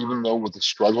 that even though with the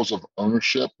struggles of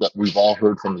ownership that we've all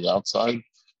heard from the outside,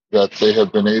 that they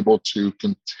have been able to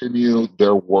continue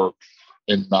their work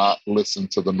and not listen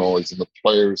to the noise. And the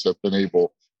players have been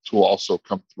able to also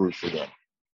come through for them.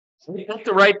 They got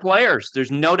the right players.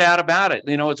 There's no doubt about it.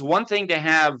 It's one thing to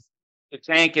have to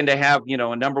tank and to have,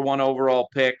 a number 1 overall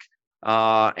pick,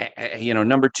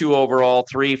 number 2 overall,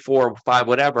 3, 4, 5,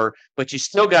 whatever, but you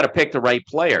still got to pick the right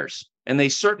players. And they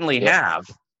certainly have.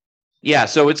 Yeah,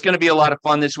 so it's going to be a lot of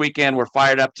fun this weekend. We're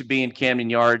fired up to be in Camden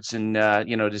Yards and,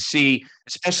 to see,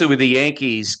 especially with the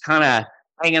Yankees kind of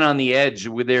hanging on the edge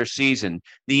with their season.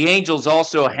 The Angels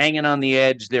also hanging on the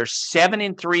edge. They're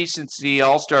 7-3 since the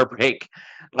All-Star break,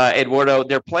 Eduardo.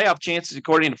 Their playoff chances,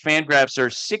 according to Fangraphs, are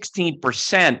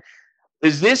 16%.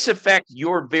 Does this affect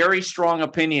your very strong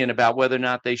opinion about whether or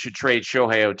not they should trade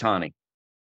Shohei Ohtani?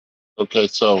 Okay,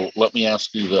 so let me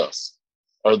ask you this.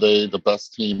 Are they the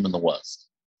best team in the West?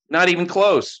 Not even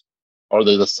close. Are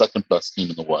they the second best team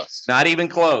in the West? Not even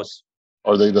close.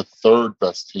 Are they the third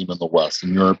best team in the West,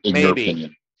 in your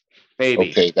opinion?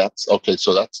 Maybe. Okay,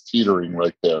 so that's teetering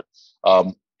right there.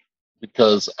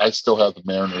 Because I still have the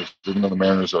Mariners, even though the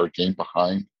Mariners are a game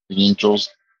behind the Angels,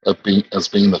 as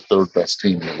being the third best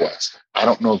team in the West. I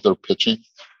don't know if their pitching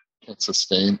can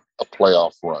sustain a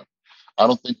playoff run. I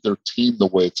don't think their team, the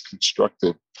way it's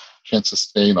constructed, can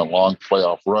sustain a long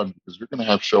playoff run because you're going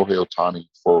to have Shohei Ohtani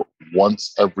for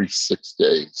once every 6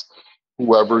 days.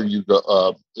 Whoever you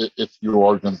go, if you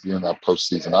are going to be in that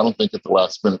postseason, I don't think at the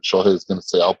last minute Shohei is going to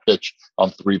say, "I'll pitch on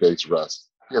 3 days rest."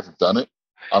 He hasn't done it.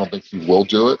 I don't think he will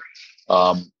do it.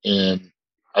 And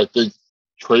I think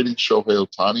trading Shohei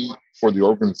Ohtani for the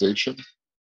organization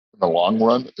in the long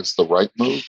run is the right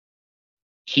move.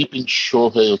 Keeping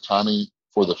Shohei Ohtani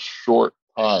for the short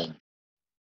time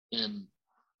in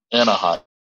Anaheim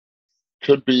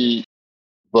could be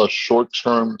the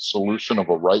short-term solution of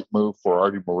a right move for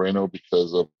Artie Moreno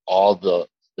because of all the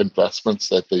investments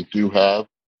that they do have.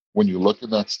 When you look in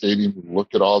that stadium, you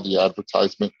look at all the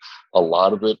advertisement, a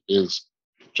lot of it is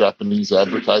Japanese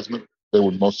advertisement. They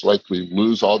would most likely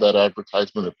lose all that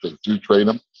advertisement if they do trade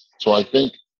him. So I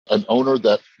think an owner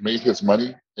that made his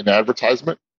money in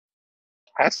advertisement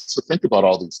has to think about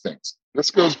all these things.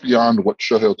 This goes beyond what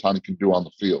Shohei Ohtani can do on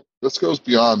the field. This goes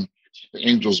beyond the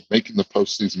Angels making the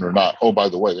postseason or not. Oh, by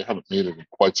the way, they haven't made it in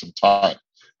quite some time.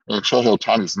 And Shohei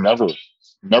Ohtani's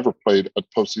never played a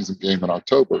postseason game in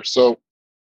October. So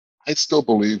I still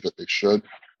believe that they should.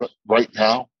 But right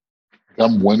now,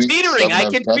 them winning. Teetering, I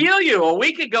can feel you. A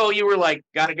week ago, you were like,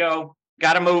 gotta go,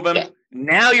 gotta move him. Yeah.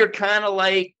 Now you're kind of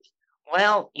like,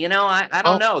 well, I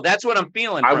don't know. That's what I'm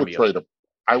feeling from you.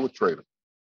 I would trade him.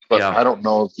 But I don't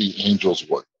know if the Angels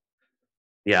would.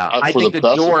 Yeah, I think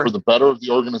for the better of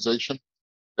the organization,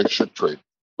 they should trade.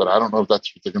 But I don't know if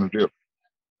that's what they're going to do.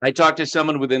 I talked to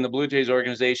someone within the Blue Jays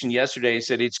organization yesterday. He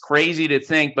said it's crazy to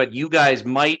think, but you guys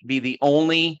might be the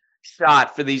only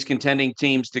shot for these contending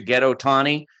teams to get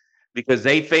Ohtani because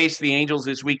they face the Angels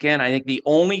this weekend. I think the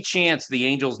only chance the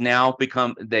Angels now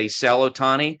they sell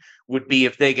Ohtani would be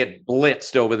if they get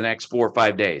blitzed over the next 4 or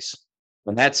 5 days.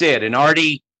 And that's it. And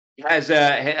Artie has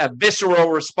a visceral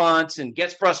response and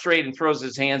gets frustrated and throws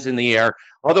his hands in the air.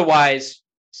 Otherwise,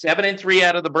 7-3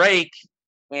 out of the break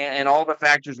and all the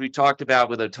factors we talked about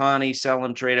with Ohtani, sell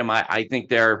him, trade him. I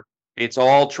think it's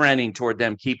all trending toward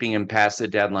them keeping him past the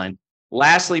deadline.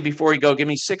 Lastly, before you go, give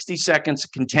me 60 seconds.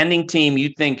 Contending team you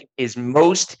think is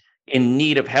most in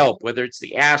need of help, whether it's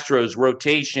the Astros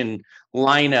rotation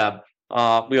lineup,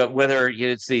 whether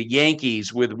it's the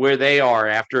Yankees with where they are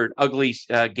after an ugly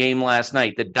game last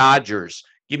night, the Dodgers.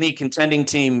 Give me a contending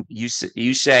team you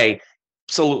say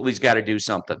absolutely's got to do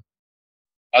something.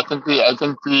 I think the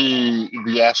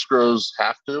Astros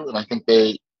have to, and I think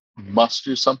they must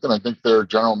do something. I think their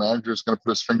general manager is going to put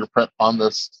his fingerprint on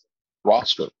this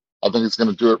roster. I think he's going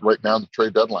to do it right now in the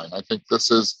trade deadline. I think this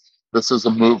is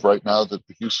a move right now that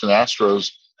the Houston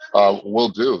Astros will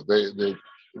do. They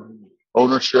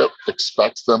ownership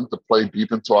expects them to play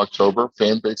deep into October.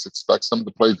 Fan base expects them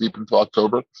to play deep into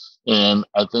October. And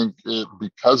I think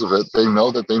because of it, they know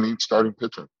that they need starting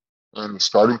pitching. And the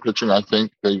starting pitching, I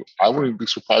think I wouldn't be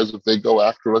surprised if they go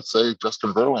after, let's say,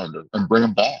 Justin Verlander and bring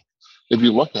him back. If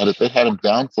you look at it, they had him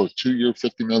down for a 2-year,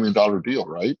 $50 million deal,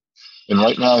 right? And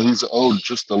right now he's owed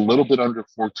just a little bit under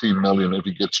 $14 million if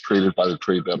he gets traded by the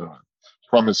trade deadline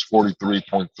from his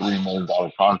 $43.3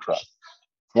 million contract.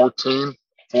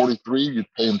 43, you'd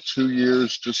pay him 2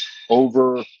 years, just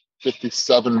over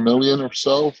 $57 million or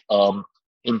so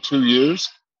in 2 years.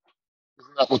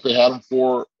 Isn't that what they had him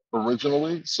for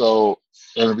originally? So,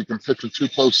 and if he can pitch in 2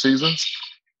 postseasons,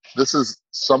 this is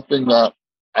something that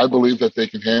I believe that they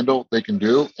can handle, they can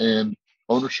do. And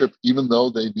ownership, even though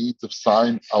they need to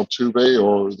sign Altuve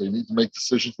or they need to make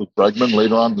decisions with Bregman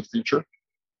later on in the future,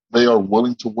 they are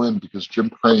willing to win because Jim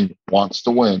Crane wants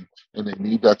to win and they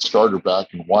need that starter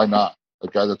back. And why not? A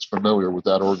guy that's familiar with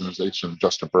that organization,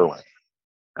 Justin Verlander.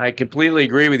 I completely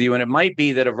agree with you. And it might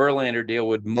be that a Verlander deal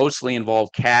would mostly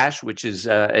involve cash, which is,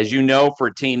 as you know, for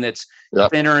a team that's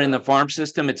thinner in the farm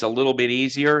system, it's a little bit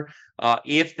easier.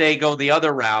 If they go the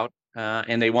other route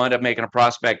and they wind up making a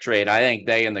prospect trade, I think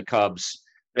they and the Cubs,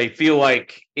 they feel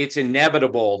like it's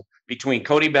inevitable between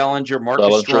Cody Bellinger,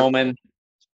 Marcus Stroman,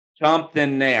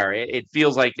 something there. It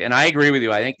feels like, and I agree with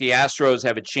you. I think the Astros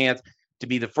have a chance to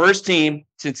be the first team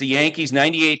since the Yankees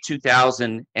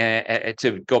 98-2000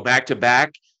 to go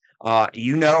back-to-back.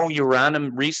 You're around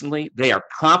them recently. They are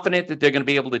confident that they're going to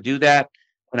be able to do that,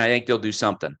 and I think they'll do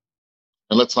something.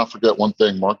 And let's not forget one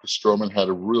thing. Marcus Stroman had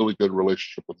a really good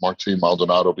relationship with Martin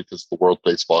Maldonado because of the World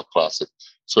Baseball Classic.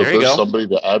 So if there's somebody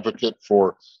to advocate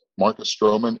for Marcus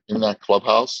Stroman in that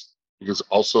clubhouse, because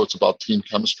also it's about team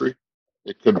chemistry,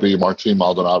 it could be Martin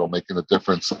Maldonado making a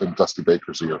difference in Dusty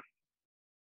Baker's ear.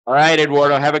 All right,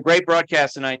 Eduardo. Have a great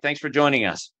broadcast tonight. Thanks for joining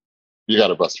us. You got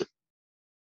it, Buster.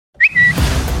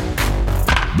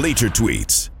 Bleacher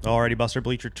Tweets. Alrighty, Buster.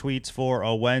 Bleacher Tweets for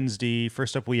a Wednesday.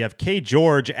 First up, we have K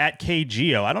George at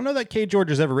KGeo. I don't know that K George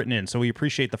has ever written in, so we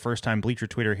appreciate the first-time Bleacher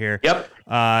Tweeter here. Yep.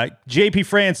 JP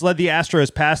France led the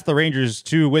Astros past the Rangers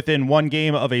to within one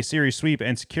game of a series sweep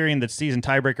and securing the season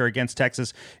tiebreaker against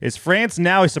Texas. Is France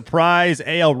now a surprise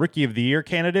AL Rookie of the Year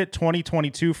candidate?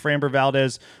 2022 Framber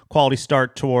Valdez Quality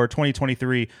Start Tour.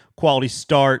 2023 Quality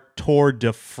Start Tour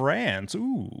de France.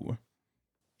 Ooh.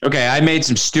 Okay, I made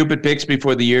some stupid picks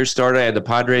before the year started. I had the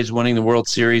Padres winning the World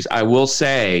Series. I will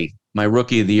say my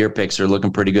Rookie of the Year picks are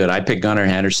looking pretty good. I picked Gunnar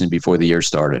Henderson before the year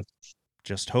started.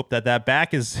 Just hope that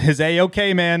back is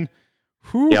A-okay, man.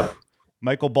 Whew. Yep.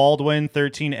 Michael Baldwin,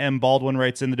 13M Baldwin,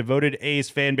 writes in, the devoted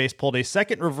A's fan base pulled a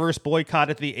second reverse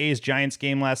boycott at the A's-Giants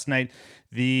game last night.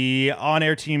 The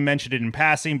on-air team mentioned it in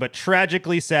passing, but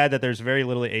tragically sad that there's very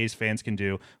little A's fans can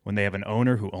do when they have an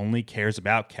owner who only cares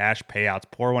about cash payouts.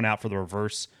 Pour one out for the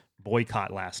reverse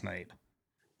boycott last night.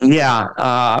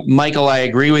 Yeah, Michael, I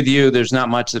agree with you. There's not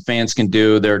much the fans can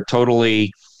do. They're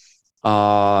totally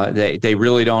they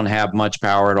really don't have much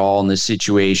power at all in this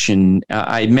situation.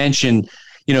 I mentioned,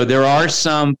 there are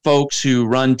some folks who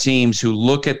run teams who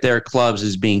look at their clubs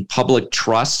as being public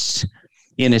trusts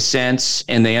in a sense,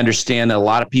 and they understand that a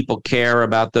lot of people care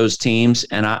about those teams.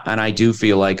 And I do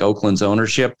feel like Oakland's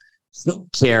ownership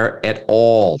don't care at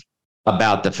all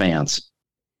about the fans.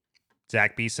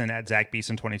 Zach Beeson at Zach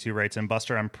Beeson 22 writes in,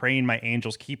 Buster, I'm praying my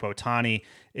Angels keep Ohtani.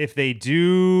 If they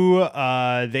do,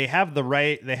 they have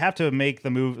to make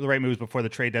the right moves before the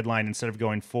trade deadline instead of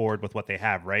going forward with what they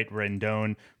have, right?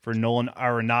 Rendon for Nolan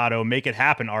Arenado. Make it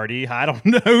happen, Artie. I don't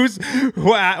know.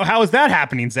 How is that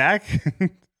happening, Zach?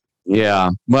 Yeah.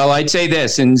 Well, I'd say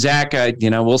this, and Zach,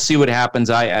 we'll see what happens.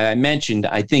 I mentioned,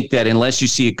 I think that unless you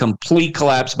see a complete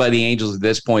collapse by the Angels at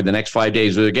this point, the next 5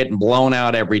 days, where they're getting blown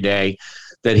out every day,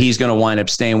 that he's going to wind up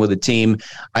staying with the team.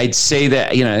 I'd say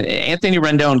that, Anthony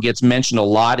Rendon gets mentioned a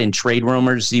lot in trade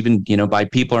rumors, even, by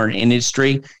people in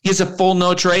industry. He has a full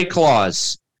no trade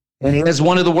clause, and he has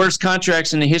one of the worst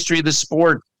contracts in the history of the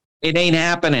sport. It ain't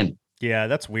happening. Yeah,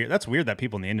 that's weird. That's weird that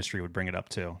people in the industry would bring it up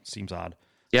too. Seems odd.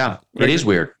 Yeah, it is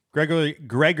weird.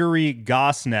 Gregory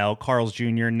Gosnell, Carl's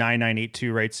Jr.,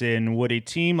 9982 writes in, would a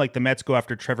team like the Mets go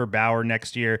after Trevor Bauer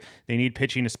next year? They need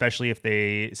pitching, especially if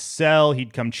they sell.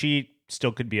 He'd come cheap,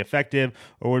 still could be effective,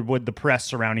 or would the press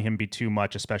surrounding him be too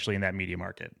much, especially in that media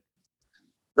market?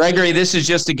 Gregory, this is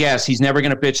just a guess. He's never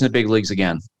going to pitch in the big leagues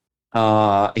again.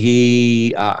 I'm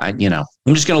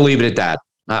just going to leave it at that.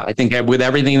 I think with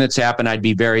everything that's happened, I'd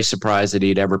be very surprised that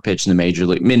he'd ever pitch in the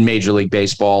Major League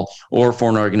Baseball or for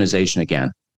an organization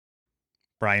again.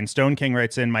 Brian Stone King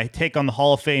writes in, my take on the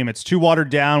Hall of Fame, it's too watered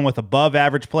down with above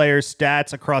average players.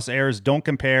 Stats across eras don't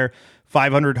compare.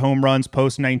 500 home runs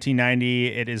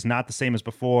post-1990. It is not the same as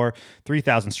before.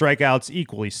 3,000 strikeouts,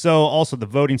 equally so. Also, the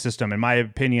voting system. In my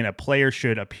opinion, a player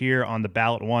should appear on the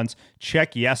ballot once.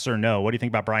 Check yes or no. What do you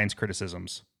think about Brian's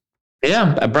criticisms?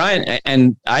 Yeah, Brian,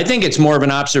 and I think it's more of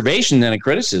an observation than a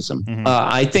criticism. Mm-hmm.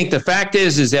 I think the fact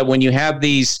is that when you have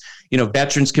these,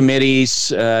 veterans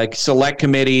committees, select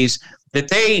committees, that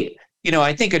they,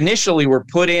 I think initially were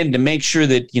put in to make sure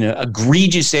that,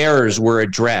 egregious errors were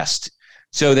addressed,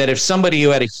 so that if somebody who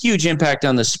had a huge impact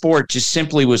on the sport just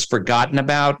simply was forgotten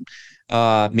about,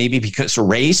 maybe because of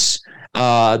race,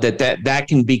 that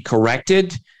can be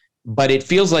corrected. But it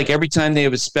feels like every time they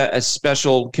have a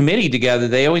special committee together,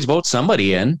 they always vote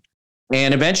somebody in.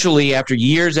 And eventually, after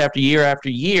years after year after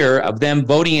year of them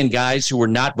voting in guys who were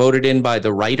not voted in by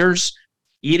the writers,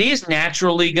 it is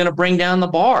naturally going to bring down the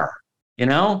bar.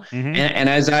 Mm-hmm. And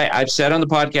as I've said on the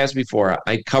podcast before,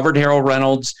 I covered Harold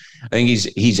Reynolds. I think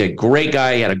he's a great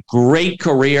guy. He had a great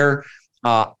career.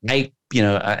 I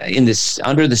in this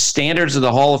under the standards of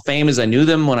the Hall of Fame as I knew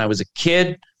them when I was a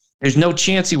kid, there's no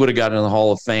chance he would have gotten in the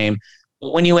Hall of Fame.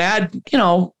 But when you add,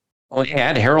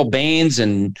 add Harold Baines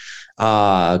and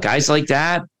guys like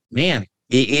that, man,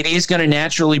 it is going to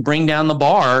naturally bring down the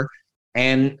bar.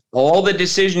 And all the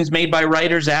decisions made by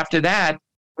writers after that,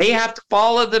 they have to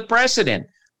follow the precedent.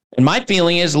 And my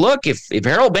feeling is, look, if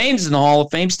Harold Baines is in the Hall of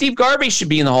Fame, Steve Garvey should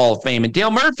be in the Hall of Fame, and Dale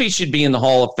Murphy should be in the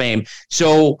Hall of Fame.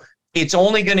 So it's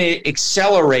only going to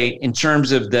accelerate in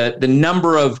terms of the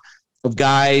number of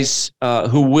guys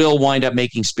who will wind up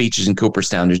making speeches in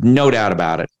Cooperstown. There's no doubt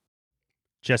about it.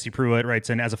 Jesse Pruitt writes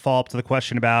in, as a follow-up to the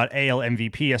question about AL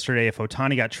MVP yesterday, if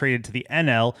Ohtani got traded to the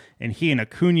NL and he and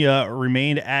Acuna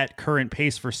remained at current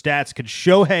pace for stats, could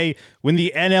Shohei win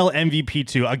the NL MVP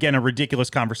too? Again, a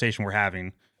ridiculous conversation we're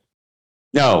having.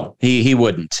 No, he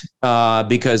wouldn't,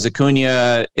 because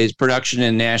Acuna, his production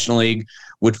in the National League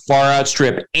would far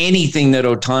outstrip anything that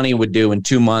Ohtani would do in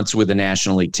 2 months with the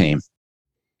National League team.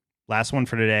 Last one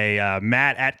for today,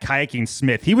 Matt at Kayaking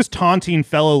Smith. He was taunting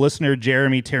fellow listener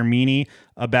Jeremy Termini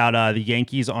about the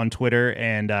Yankees on Twitter,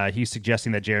 and he's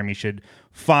suggesting that Jeremy should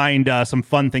find some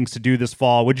fun things to do this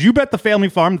fall. Would you bet the family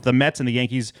farm that the Mets and the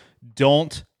Yankees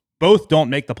both don't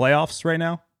make the playoffs right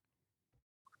now?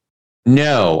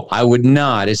 No, I would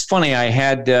not. It's funny. I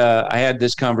had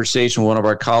this conversation with one of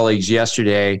our colleagues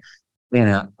yesterday.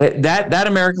 That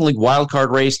American League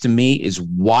wildcard race to me is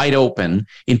wide open,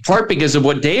 in part because of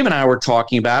what Dave and I were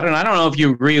talking about. And I don't know if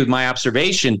you agree with my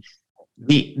observation.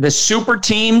 The super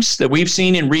teams that we've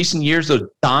seen in recent years, those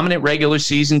dominant regular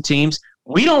season teams,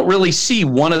 we don't really see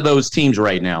one of those teams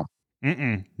right now.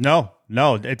 No,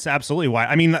 it's absolutely why.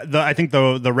 I mean, I think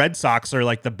the Red Sox are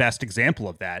like the best example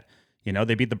of that.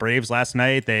 They beat the Braves last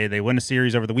night. They win a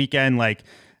series over the weekend. Like,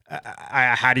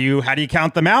 how do you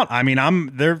count them out? I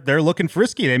mean, they're looking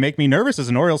frisky. They make me nervous as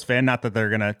an Orioles fan. Not that they're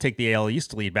gonna take the AL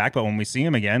East lead back, but when we see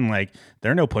them again, like,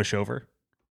 they're no pushover.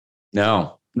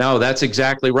 No, that's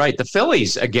exactly right. The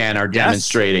Phillies, again, are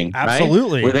demonstrating.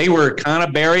 Absolutely. Right? Where they were kind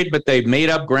of buried, but they've made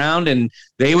up ground, and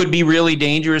they would be really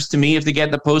dangerous to me if they get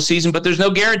in the postseason, but there's no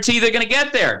guarantee they're going to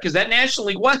get there because that National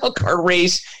League wildcard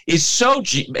race is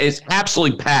is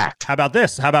absolutely packed. How about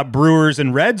this? How about Brewers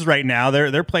and Reds right now?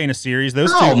 They're playing a series.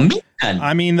 Those two, man.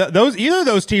 I mean, either of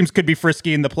those teams could be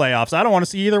frisky in the playoffs. I don't want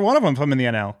to see either one of them if I'm in the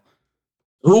NL.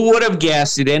 Who would have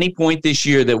guessed at any point this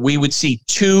year that we would see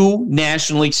two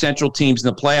National League Central teams in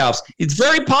the playoffs? It's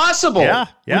very possible. Yeah.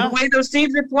 The way those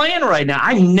teams are playing right now,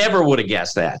 I never would have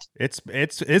guessed that. This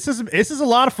is a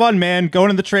lot of fun, man. Going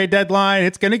to the trade deadline,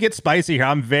 it's going to get spicy here.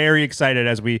 I'm very excited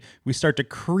as we start to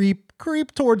creep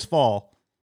towards fall.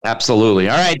 Absolutely.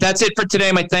 All right, that's it for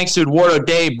today. My thanks to Eduardo,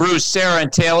 Dave, Bruce, Sarah,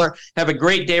 and Taylor. Have a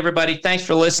great day, everybody. Thanks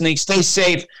for listening. Stay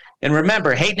safe. And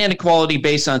remember, hate and inequality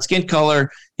based on skin color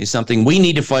is something we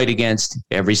need to fight against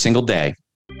every single day.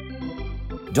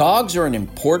 Dogs are an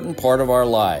important part of our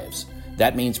lives.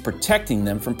 That means protecting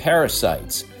them from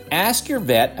parasites. Ask your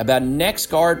vet about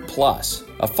NexGard Plus,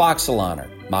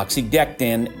 Afoxolaner,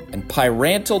 Moxidectin, and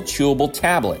Pyrantel chewable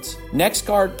tablets.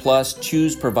 NexGard Plus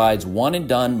Chews provides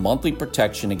one-and-done monthly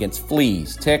protection against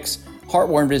fleas, ticks,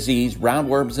 heartworm disease,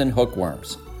 roundworms, and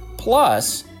hookworms.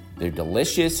 Plus, they're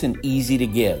delicious and easy to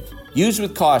give. Use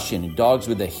with caution in dogs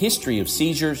with a history of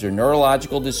seizures or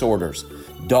neurological disorders.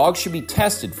 Dogs should be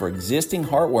tested for existing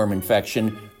heartworm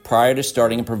infection prior to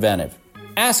starting a preventive.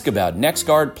 Ask about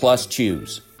NexGard Plus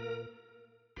Chews.